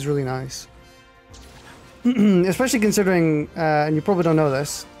progressively is really nice. Especially considering, and you probably don't know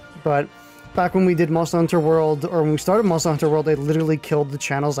this, but back when we did Monster Hunter World, or when we started Monster Hunter World, they literally killed the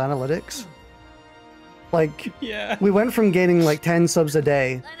channel's analytics. Like, Yeah. we went from gaining like 10 subs a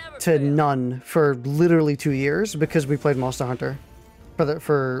day to none for literally 2 years because we played Monster Hunter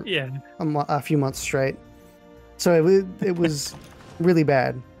for Yeah. a few months straight. So it was really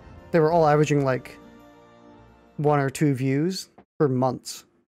bad. They were all averaging like 1 or 2 views for months.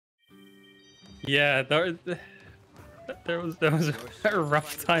 Yeah, there was a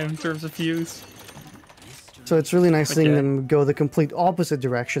rough time in terms of views. So it's really nice But seeing yeah. them go the complete opposite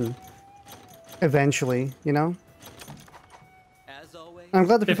direction eventually, you know? As always, I'm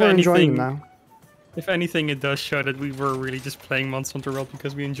glad that If people are enjoying them anything- now. If anything, it does show that we were really just playing Monster Hunter World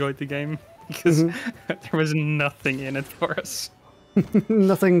because we enjoyed the game. Because there was nothing in it for us.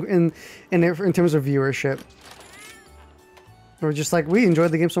 Nothing in terms of viewership. We're just like, we enjoyed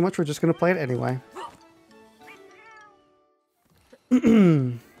the game so much, we're just gonna play it anyway.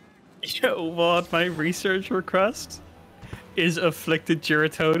 Yo, what? My research request is Afflicted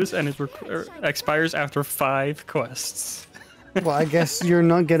Gyarados, and it expires after 5 quests. Well, I guess you're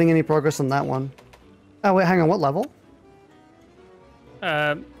not getting any progress on that one. Oh wait, hang on, what level?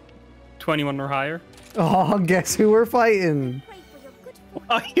 21 or higher. Oh, guess who we're fighting?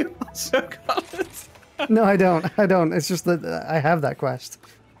 Oh, you also got it. No, I don't. I don't. It's just that I have that quest.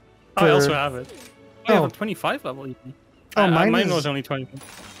 I also For- have it. I have Oh. a 25 level even. Oh, mine mine is- was only 20.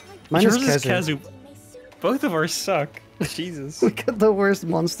 Mine Yours is is Kezu. Kezu. Both of ours suck. Jesus. We got the worst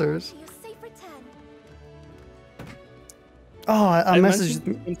monsters. Oh, a I message.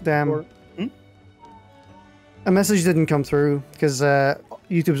 mentioned Damn. before- A message didn't come through because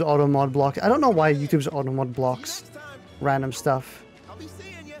YouTube's auto mod block. I don't know why YouTube's auto mod blocks random stuff. I'll be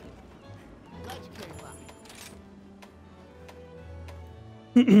seeing you. Glad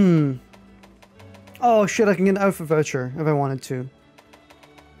you came by. Oh shit! I can get an outfit voucher if I wanted to.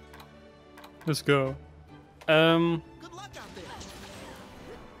 Let's go. Good luck out there.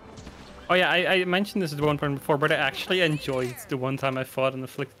 Oh yeah, I mentioned this at one point before, but I actually enjoyed the one time I fought an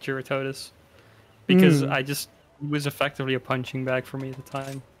Afflicted Gyarados. Because I just it was effectively a punching bag for me at the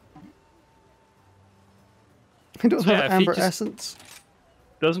time. I don't So, have yeah, if he amber just- essence.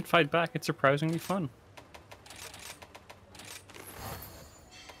 Doesn't fight back, it's surprisingly fun.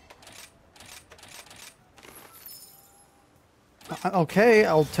 Okay,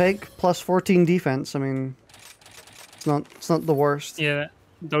 I'll take plus 14 defense. I mean, it's not the worst. Yeah,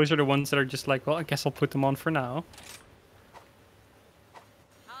 those are the ones that are just like, well, I guess I'll put them on for now.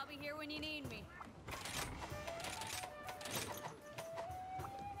 I'll be here when you need me.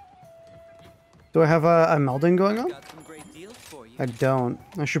 Do I have a melding going on? got some great deals for you. I don't.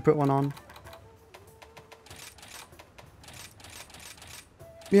 I should put one on.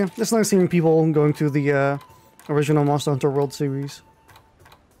 Yeah, it's nice seeing people going through the original Monster Hunter World series.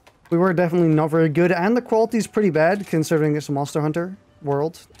 We were definitely not very good, and the quality's pretty bad considering it's a Monster Hunter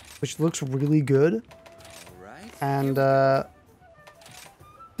World, which looks really good, Right? and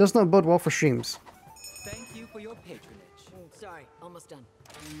does not bode well for streams. Thank you for your patronage. Sorry, almost done.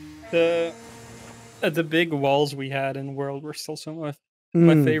 The big walls we had in World were still some of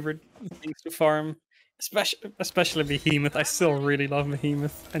my favorite things to farm. Especially Behemoth. I still really love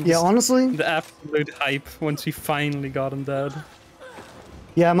Behemoth. And Yeah, just honestly, the absolute hype once we finally got him dead.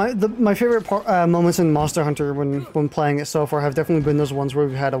 yeah, my favorite moments in Monster Hunter when playing it so far have definitely been those ones where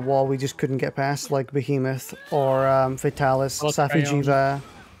we've had a wall we just couldn't get past, like Behemoth or Fatalis, Alatreon. Safijiva,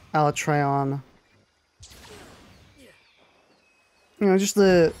 Alatreon. You know, just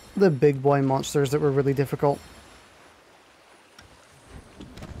the big boy monsters that were really difficult.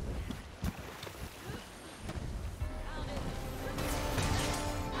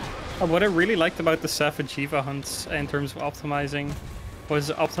 What I really liked about the Safijiva hunts in terms of optimizing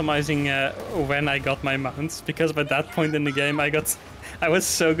was optimizing when I got my mounts, because by that point in the game I was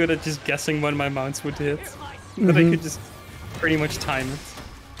so good at just guessing when my mounts would hit that I could just pretty much time it.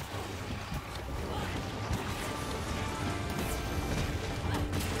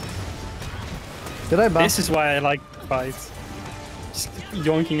 Did I buff? This is why I like the fight. Just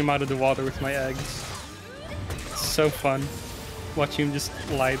yoinking him out of the water with my eggs. It's so fun. Watching him just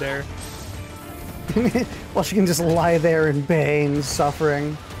lie there. Well, she can just lie there in pain,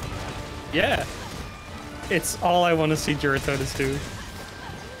 suffering. Yeah. It's all I want to see Gyarados do.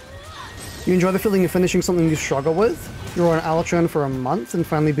 You enjoy the feeling of finishing something you struggle with? You were on Alatron for a month and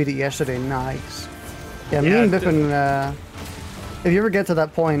finally beat it yesterday. Nice. Yeah, me and Bipin, if you ever get to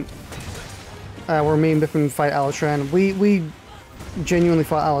that point where me and Bipin fight Alatron, we genuinely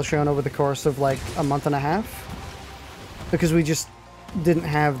fought Alatron over the course of like a month and a half because we just didn't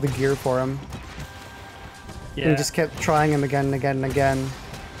have the gear for him. Yeah. And just kept trying him again and again and again.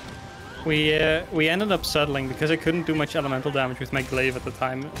 We ended up settling because I couldn't do much elemental damage with my glaive at the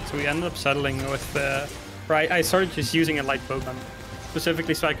time, so we ended up settling with I started just using a light bowgun,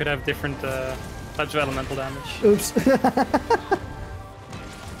 specifically so I could have different types of elemental damage. Oops.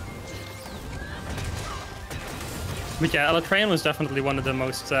 But yeah, Elatrian was definitely one of the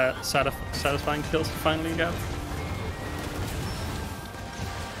most satisfying kills to finally get.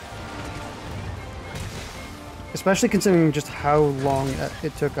 Especially considering just how long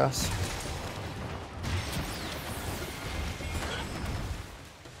it took us.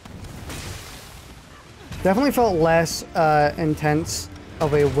 Definitely felt less intense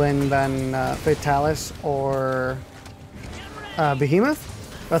of a win than Fatalis or Behemoth.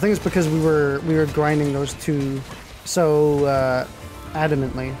 But I think it's because we were grinding those two so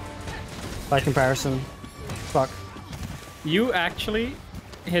adamantly by comparison. Fuck. You actually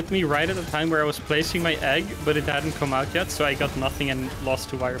hit me right at the time where I was placing my egg, but it hadn't come out yet, so I got nothing and lost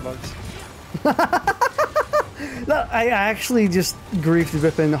 2 wire bugs. No, I actually just griefed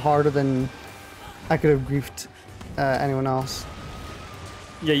Bipin harder than I could have griefed anyone else.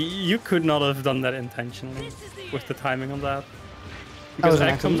 Yeah, you could not have done that intentionally with the timing on that. Because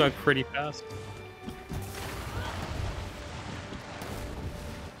egg comes out pretty fast.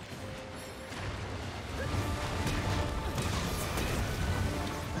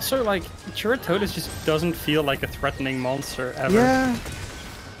 So, like, Gyarados just doesn't feel like a threatening monster ever. Yeah.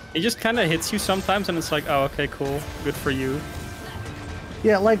 It just kind of hits you sometimes, and it's like, oh, okay, cool, good for you.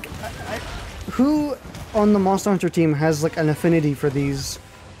 Yeah, like, who on the Monster Hunter team has, like, an affinity for these,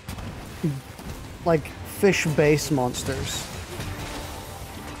 like, fish-based monsters?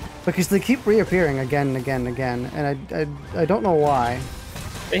 Because they keep reappearing again and again and again, and I don't know why.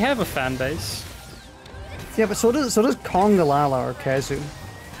 They have a fan base. Yeah, but so does Kongalala or Kazu.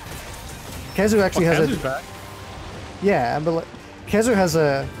 Kazu actually has Kazu's back. Yeah, but like, Kazu has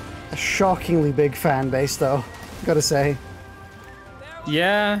a shockingly big fan base, though. Gotta say.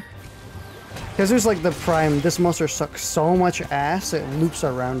 Yeah. Kazu's like the prime. This monster sucks so much ass it loops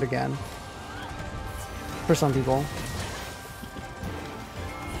around again. For some people.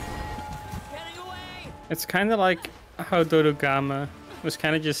 It's kind of like how Dodogama was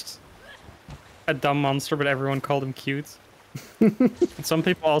kind of just a dumb monster, but everyone called him cute. And some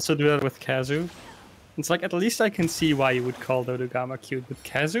people also do that with Kazu. It's like, at least I can see why you would call Dodogama cute, but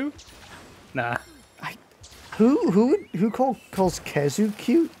Kazu? Nah. Who calls Kazu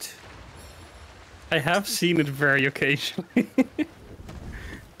cute? I have seen it very occasionally.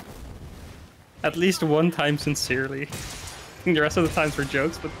 At least one time sincerely. The rest of the times were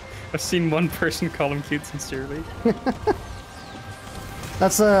jokes, but I've seen one person call him cute sincerely.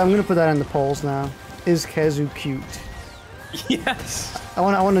 That's I'm gonna put that in the polls now. Is Kazu cute? Yes. I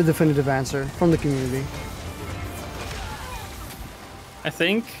want a definitive answer from the community. I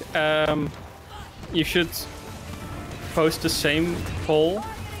think you should post the same poll,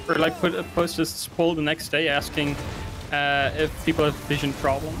 or like post this poll the next day asking if people have vision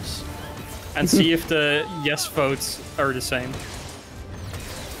problems, and see if the yes votes are the same.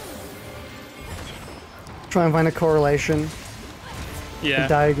 Try and find a correlation. Yeah. A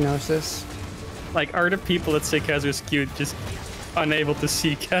diagnosis. Like, are the people that say Kazu is cute just unable to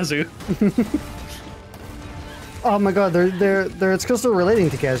see Kazu? Oh my god, it's because they're relating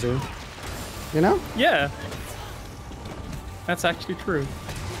to Kazu. You know? Yeah. That's actually true.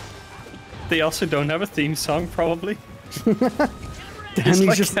 They also don't have a theme song, probably. Damn, he's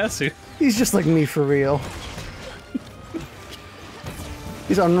like just Kazu. He's just like me for real.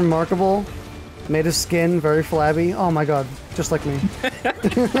 He's unremarkable, made of skin, very flabby. Oh my god, just like me.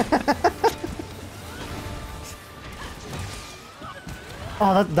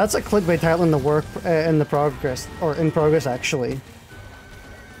 Oh, that's a clickbait title in the progress actually.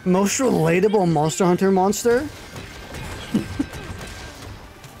 Most relatable Monster Hunter monster?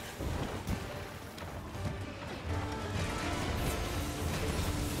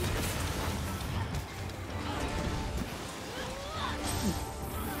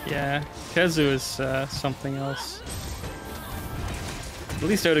 Yeah, Kazu is something else. At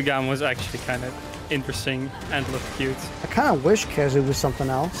least Odogama was actually kind of interesting and looked cute. I kind of wish Kazu was something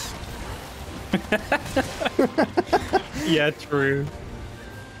else. Yeah, true.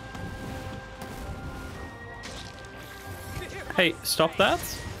 Hey, stop that.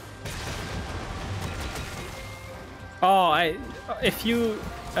 Oh, if you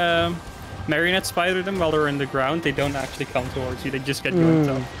marionette spider them while they're in the ground, they don't actually come towards you. They just get you on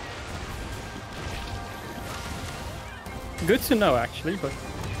top. Good to know, actually, but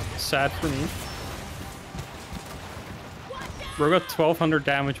sad for me. Bro got 1200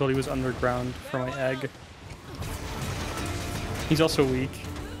 damage while he was underground for my egg. He's also weak.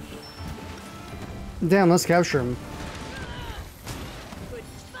 Damn, let's capture him.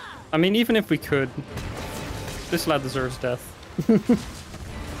 I mean, even if we could, this lad deserves death.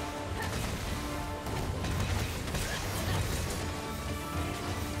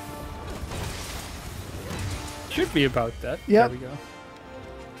 Should be about that. Yep. There we go.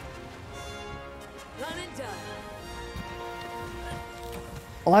 Done and done.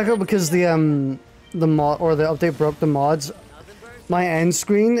 I like it because the mod or the update broke the mods. My end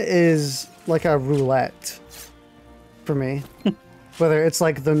screen is like a roulette for me. Whether it's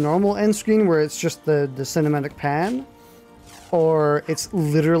like the normal end screen where it's just the cinematic pan, or it's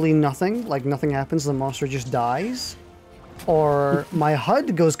literally nothing, like nothing happens, the monster just dies, or my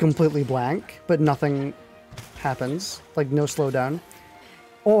HUD goes completely blank, but nothing happens, like no slowdown,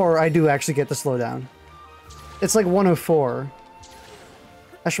 or I do actually get the slowdown. It's like 104.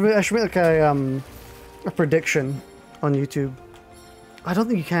 I should make like a prediction on YouTube. I don't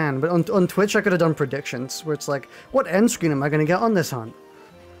think you can, but on Twitch I could have done predictions where it's like, what end screen am I going to get on this hunt?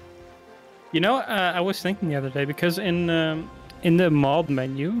 You know, I was thinking the other day because in the mod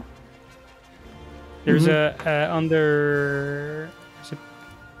menu, there's under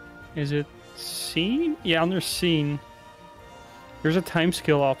is it scene? Yeah, under scene, there's a time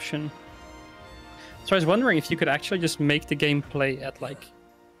skill option. So I was wondering if you could actually just make the game play at like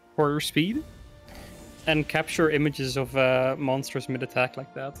quarter speed and capture images of monsters mid-attack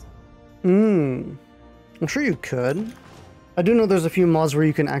like that. I'm sure you could. I do know there's a few mods where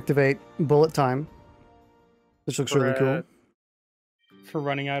you can activate bullet time, which looks really cool. For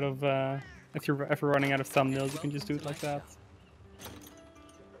running out of, if you're ever running out of thumbnails, you can just do it like that.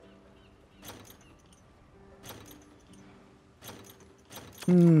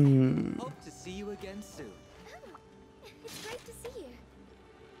 Hope to see you again soon. It's great to see you.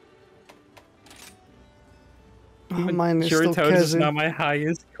 Oh, mine is still Toad is Kazu. now my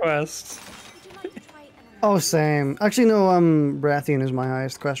highest quest. Would you like to try another? Oh, same. Actually, no, Brathian is my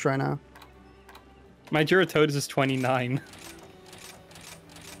highest quest right now. My Gyrotoad is 29.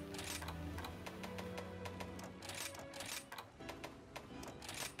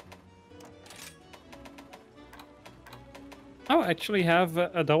 Oh, I actually have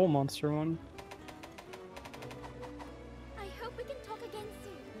a double monster one. I hope we can talk again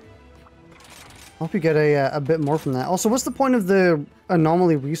soon. Hope you get a bit more from that. Also, what's the point of the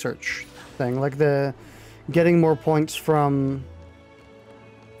anomaly research thing? Like the getting more points from,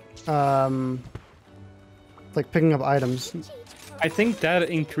 like picking up items. I think that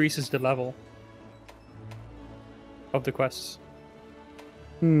increases the level of the quests.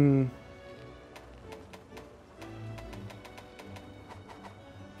 Hmm.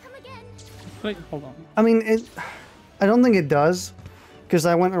 Come again. Wait, hold on. I mean, I don't think it does, because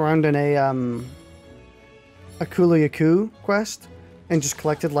I went around in a Kulu-Yaku quest and just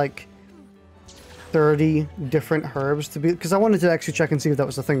collected like 30 different herbs to be, because I wanted to actually check and see if that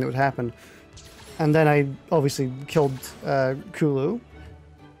was the thing that would happen. And then I obviously killed Kulu.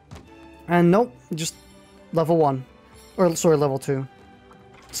 And nope, just level 1. Or sorry, level 2.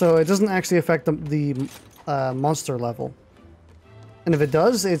 So it doesn't actually affect the monster level. And if it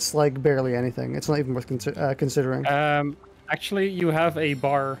does, it's like barely anything. It's not even worth considering. Actually, you have a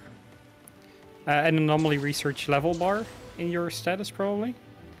bar, an anomaly research level bar in your status probably.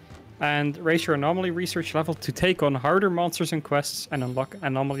 And raise your anomaly research level to take on harder monsters and quests and unlock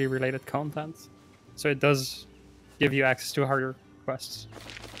anomaly related content. So it does give you access to harder quests.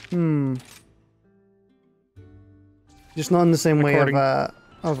 Just not in the same way of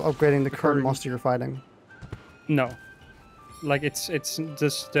upgrading the current monster you're fighting. No. Like it's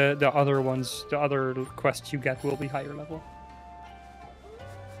just the other ones, the other quests you get will be higher level.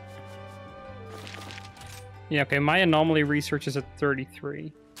 Yeah, okay, my anomaly research is at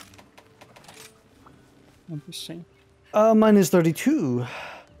 33. Interesting. Mine is 32.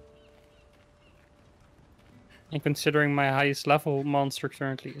 And considering my highest level monster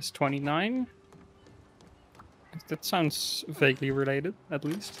currently is 29. That sounds vaguely related, at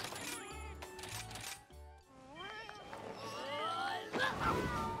least.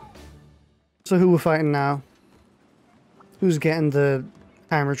 So who we're fighting now? Who's getting the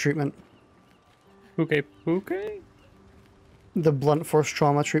hammer treatment? Puke? The blunt force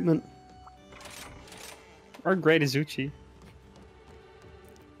trauma treatment? Or Great Izuchi?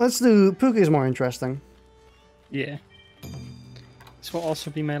 Let's do Puka is more interesting. Yeah. This will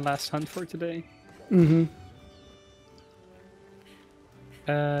also be my last hunt for today. Mm-hmm.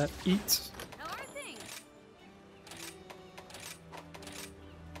 Eat. How are things?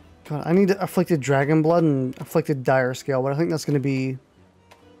 God, I need Afflicted Dragon Blood and Afflicted Dire Scale, but I think that's going to be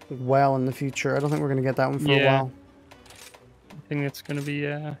well in the future. I don't think we're going to get that one for a while. I think it's going to be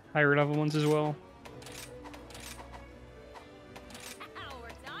higher level ones as well. Ow, we're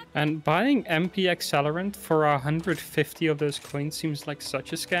done. And buying MP Accelerant for 150 of those coins seems like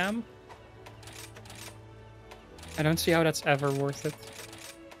such a scam. I don't see how that's ever worth it.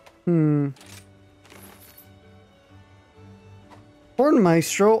 Horn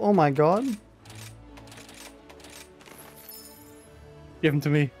Maestro, oh my god. Give them to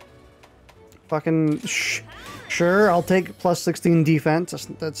me. Fucking sure, I'll take plus 16 defense.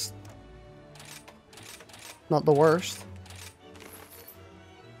 That's not the worst.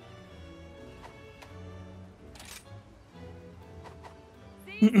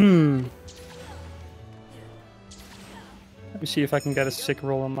 Let me see if I can get a sick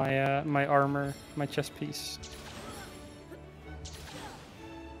roll on my my armor, my chest piece.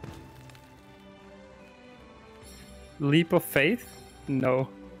 Leap of faith? No.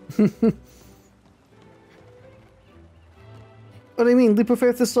 What do you mean? Leap of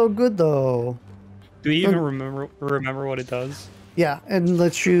Faith is so good though. Do you even remember what it does? Yeah, and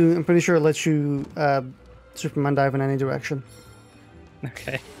lets you, I'm pretty sure it lets you Superman dive in any direction.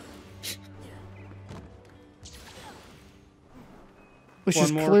 Okay. Which One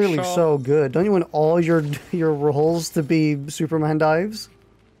is more clearly shot. so good. Don't you want all your rolls to be Superman dives?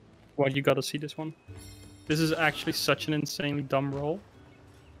 Well, you gotta see this one. This is actually such an insanely dumb roll.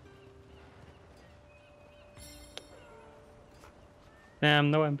 Damn,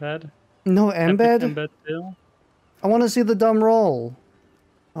 no embed. No Epic embed? embed still. I want to see the dumb roll.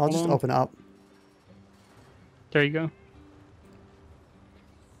 I'll Hold just on. open it up. There you go.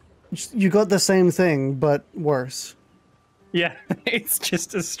 You got the same thing, but worse. Yeah, it's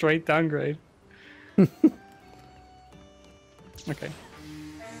just a straight downgrade. Okay.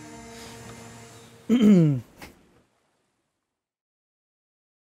 Man,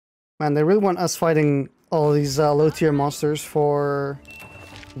 they really want us fighting all these low-tier monsters for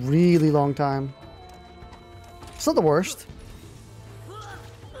a really long time. It's not the worst.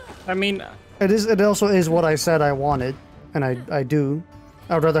 I mean, It is. It also is what I said I wanted, and I do.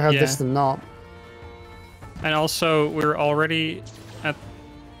 I would rather have this Yeah. than not. and also we're already at,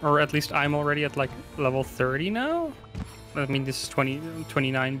 or at least I'm already at like level 30 now. I mean, this is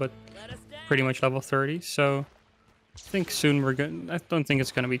 29, but pretty much level 30. So I think soon we're going. I don't think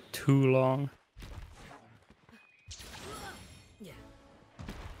it's gonna be too long.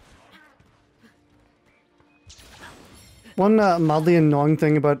 One mildly annoying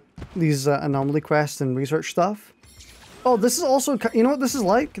thing about these anomaly quests and research stuff. Oh, this is also. You know what this is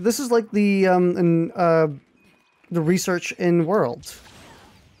like? This is like the research in World.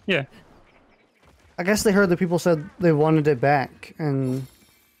 Yeah. I guess they heard that people said they wanted it back, and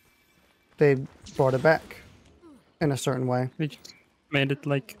they brought it back in a certain way. They just made it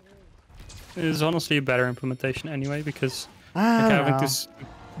like. It's honestly a better implementation anyway, because I like don't having know. to.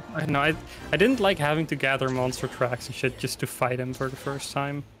 I know. I didn't like having to gather monster tracks and shit just to fight them for the first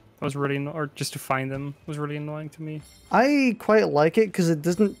time. It was really or just to find them was really annoying to me. I quite like it because it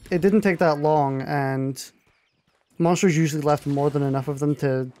didn't take that long, and monsters usually left more than enough of them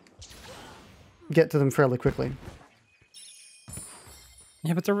to get to them fairly quickly.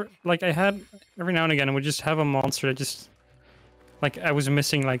 Yeah, but there were, like I had every now and again I would just have a monster that just like I was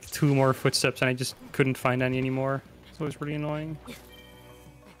missing like 2 more footsteps and I just couldn't find any anymore. So it was really annoying.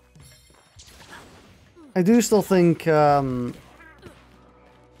 I do still think I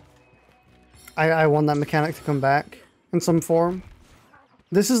want that mechanic to come back in some form.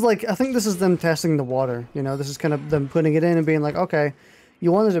 This is like, I think this is them testing the water, you know, this is kind of them putting it in and being like, okay,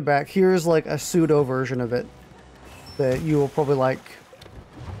 you wanted it back, here's like a pseudo version of it that you will probably like.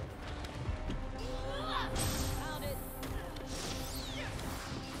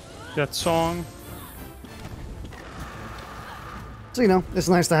 That song. So, you know, it's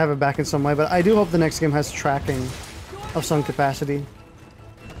nice to have it back in some way, but I do hope the next game has tracking of some capacity.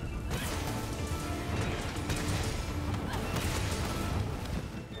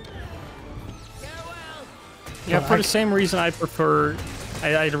 Yeah, for the same reason I prefer,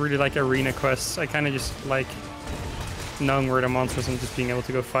 I really like arena quests. I kind of just like knowing where the monsters and just being able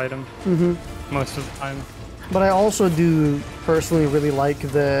to go fight them most of the time. But I also do personally really like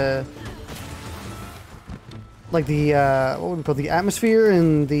the what would we call the atmosphere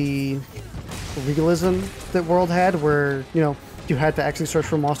and the realism that World had, where, you know, you had to actually search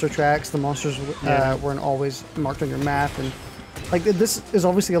for monster tracks. The monsters weren't always marked on your map, and like this is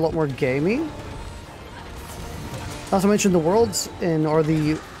obviously a lot more gamey. Not to mention the worlds or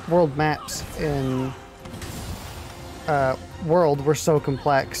the world maps in World were so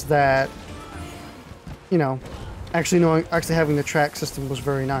complex that, you know, actually having the track system was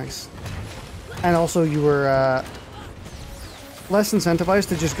very nice. And also you were less incentivized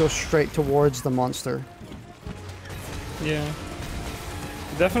to just go straight towards the monster. Yeah.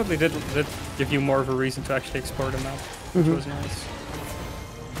 Definitely did give you more of a reason to actually explore the map, which was nice.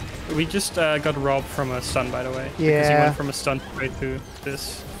 We just got robbed from a stun, by the way. Yeah. Because he went from a stun straight to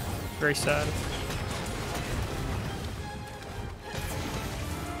this. Very sad.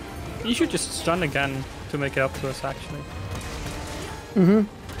 You should just stun again to make it up to us, actually.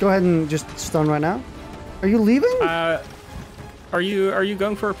 Go ahead and just stun right now. Are you leaving? Are you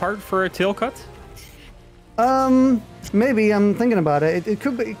going for a tail cut? Maybe. I'm thinking about it. It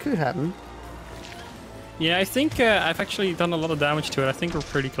could happen. Yeah, I think I've actually done a lot of damage to it. I think we're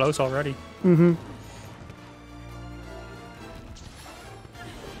pretty close already.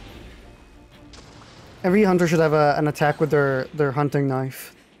 Every hunter should have an attack with their hunting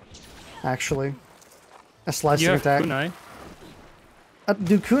knife. Actually, a slicing You have attack. kunai.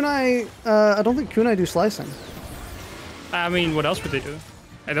 Do kunai? I don't think kunai do slicing. I mean, what else would they do?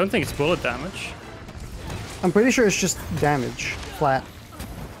 I don't think it's bullet damage. I'm pretty sure it's just damage, flat.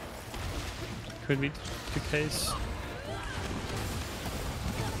 Could be the case.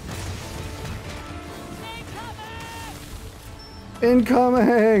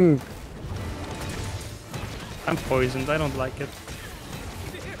 Incoming! I'm poisoned. I don't like it.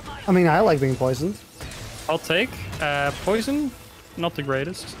 I mean, I like being poisoned. I'll take poison. Not the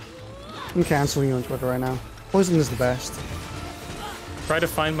greatest. I'm canceling you on Twitter right now. Poison is the best. Try to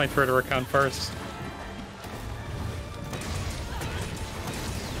find my Twitter account first.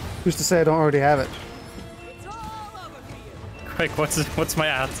 Who's to say I don't already have it? Quick, what's my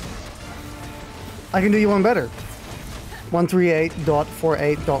ad? I can do you one better.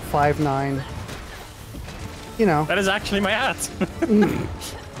 138.48.59. You know. That is actually my ad.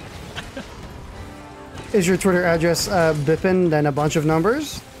 Is your Twitter address Bipin, then a bunch of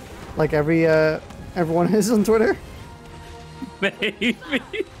numbers? Like everyone is on Twitter? Maybe.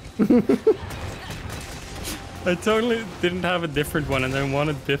 I totally didn't have a different one and then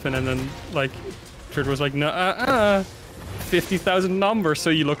wanted Bipin and then like Twitter was like, no, 50,000 numbers so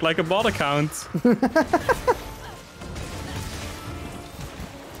you look like a bot account.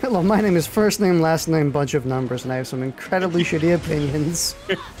 Hello, my name is first name, last name, bunch of numbers, and I have some incredibly shitty opinions.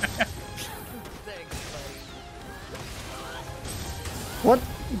 What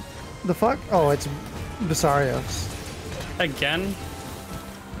the fuck? Oh, it's Bisarios. Again?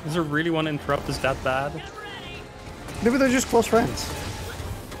 Does it really want to interrupt us that bad? Maybe they're just close friends.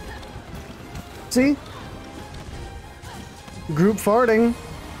 See? Group farting.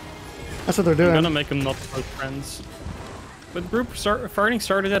 That's what they're doing. I'm gonna make them not close friends. But group farting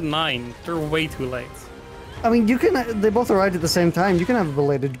started at 9. They're way too late. I mean, you can. They both arrived at the same time. You can have a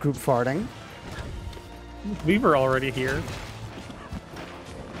belated group farting. We were already here.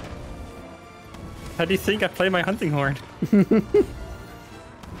 How do you think I play my hunting horn?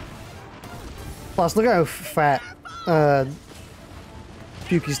 Plus, look how fat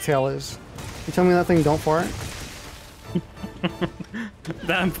Pukey's tail is. You tell me that thing don't fart?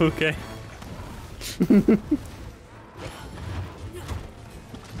 Damn, Puke.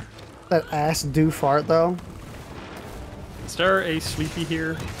 That ass do fart, though. Is there a sleepy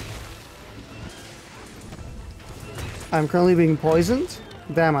here? I'm currently being poisoned.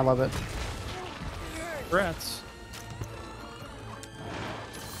 Damn, I love it. Rats.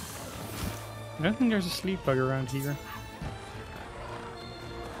 I don't think there's a sleep bug around here.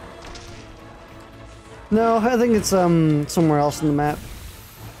 No, I think it's somewhere else in the map.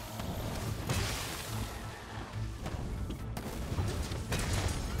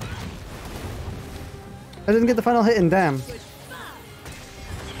 I didn't get the final hit in, damn.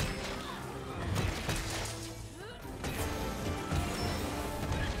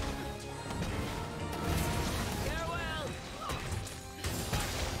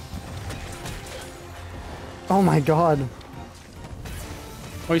 Oh my god.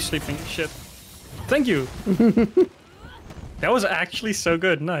 Oh, he's sleeping. Shit. Thank you. That was actually so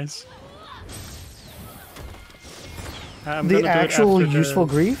good. Nice. The actual useful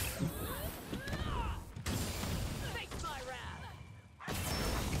grief?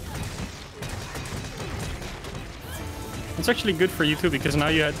 It's actually good for you too because now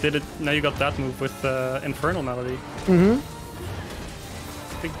you did it. Now you got that move with Infernal Melody. Mm-hmm.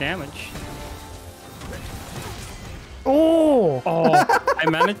 Big damage. Oh! Oh,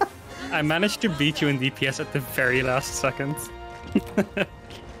 I managed to beat you in DPS at the very last second.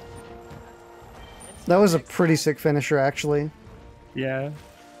 That was a pretty sick finisher, actually. Yeah.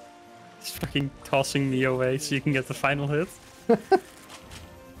 It's fucking tossing me away so you can get the final hit.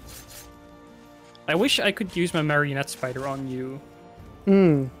 I wish I could use my marionette spider on you.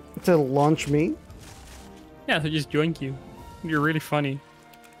 To launch me? Yeah, to just joink you. You're really funny.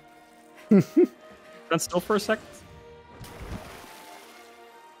 Stand still for a second.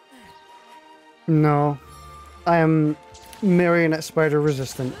 No. I am marionette spider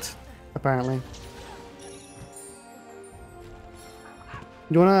resistant, apparently.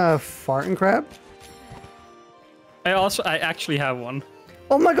 You want a farting crab? I actually have one.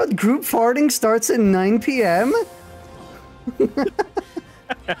 Oh my god, group farting starts at 9 p.m.?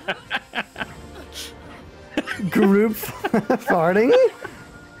 Group farting?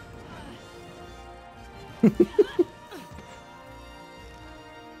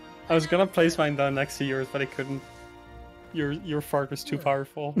 I was gonna place mine down next to yours, but I couldn't. Your fart was too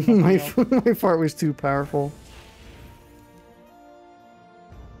powerful. my fart was too powerful.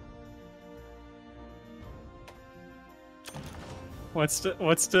 What's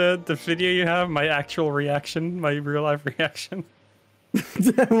the video you have? My actual reaction, my real life reaction.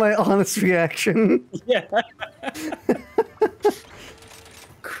 My honest reaction. Yeah.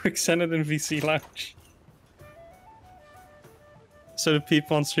 Quick, send it in VC Lounge. So the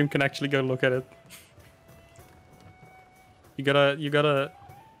people on stream can actually go look at it. You gotta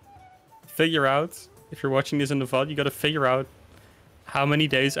figure out, if you're watching this in the VOD, you gotta figure out how many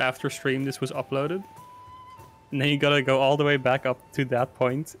days after stream this was uploaded. And then you gotta go all the way back up to that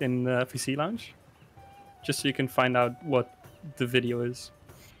point in VC Lounge. Just so you can find out what the video is.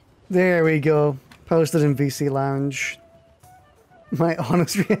 There we go. Posted in VC Lounge. My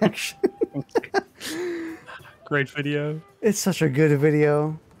honest reaction. Great video. It's such a good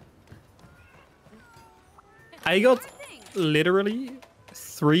video. I got literally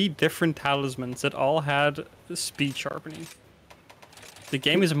 3 different talismans that all had speed sharpening. The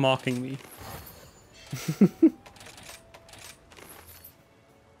game is mocking me.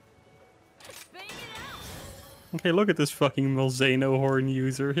 Okay, look at this fucking Malzeno horn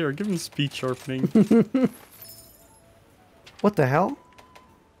user. Here, give him speed sharpening. What the hell?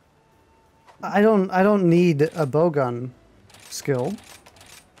 I don't need a bowgun skill.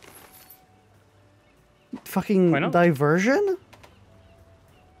 Fucking diversion?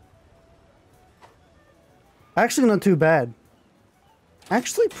 Actually not too bad.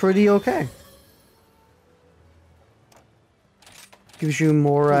 Actually pretty okay. Gives you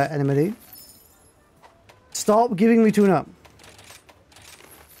more enmity. Stop giving me tune-up.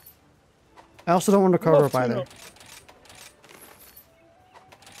 I also don't want to cover up either.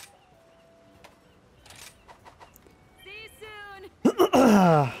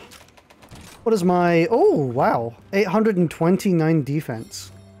 What is my... Oh, wow. 829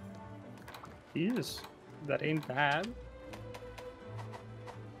 defense. Jesus, that ain't bad.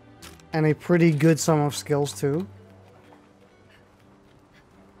 And a pretty good sum of skills, too.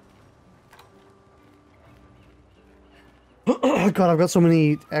 God, I've got so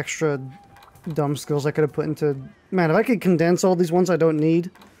many extra dumb skills I could have put into... Man, if I could condense all these ones I don't need,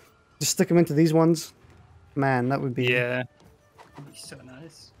 just stick them into these ones, man, that would be... Yeah. That'd be so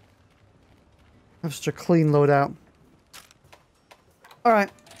nice. Have such a clean loadout.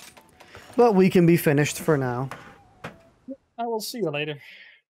 Alright. But we can be finished for now. I will see you later.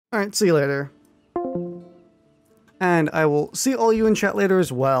 Alright, see you later. And I will see all you in chat later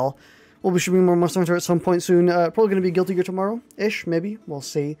as well. We'll be streaming more Monster Hunter at some point soon. Probably going to be Guilty Gear tomorrow-ish, maybe. We'll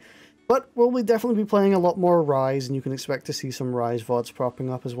see. But we'll definitely be playing a lot more Rise, and you can expect to see some Rise VODs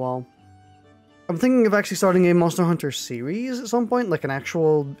propping up as well. I'm thinking of actually starting a Monster Hunter series at some point, like an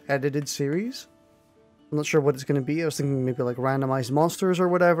actual edited series. I'm not sure what it's going to be. I was thinking maybe like randomized monsters or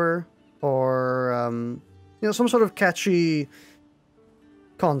whatever. Or, you know, some sort of catchy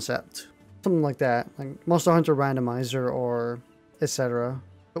concept. Something like that. Like Monster Hunter Randomizer or etc.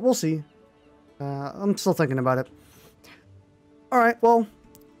 But we'll see. I'm still thinking about it. Alright, well,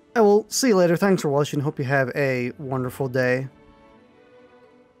 I will see you later. Thanks for watching. Hope you have a wonderful day.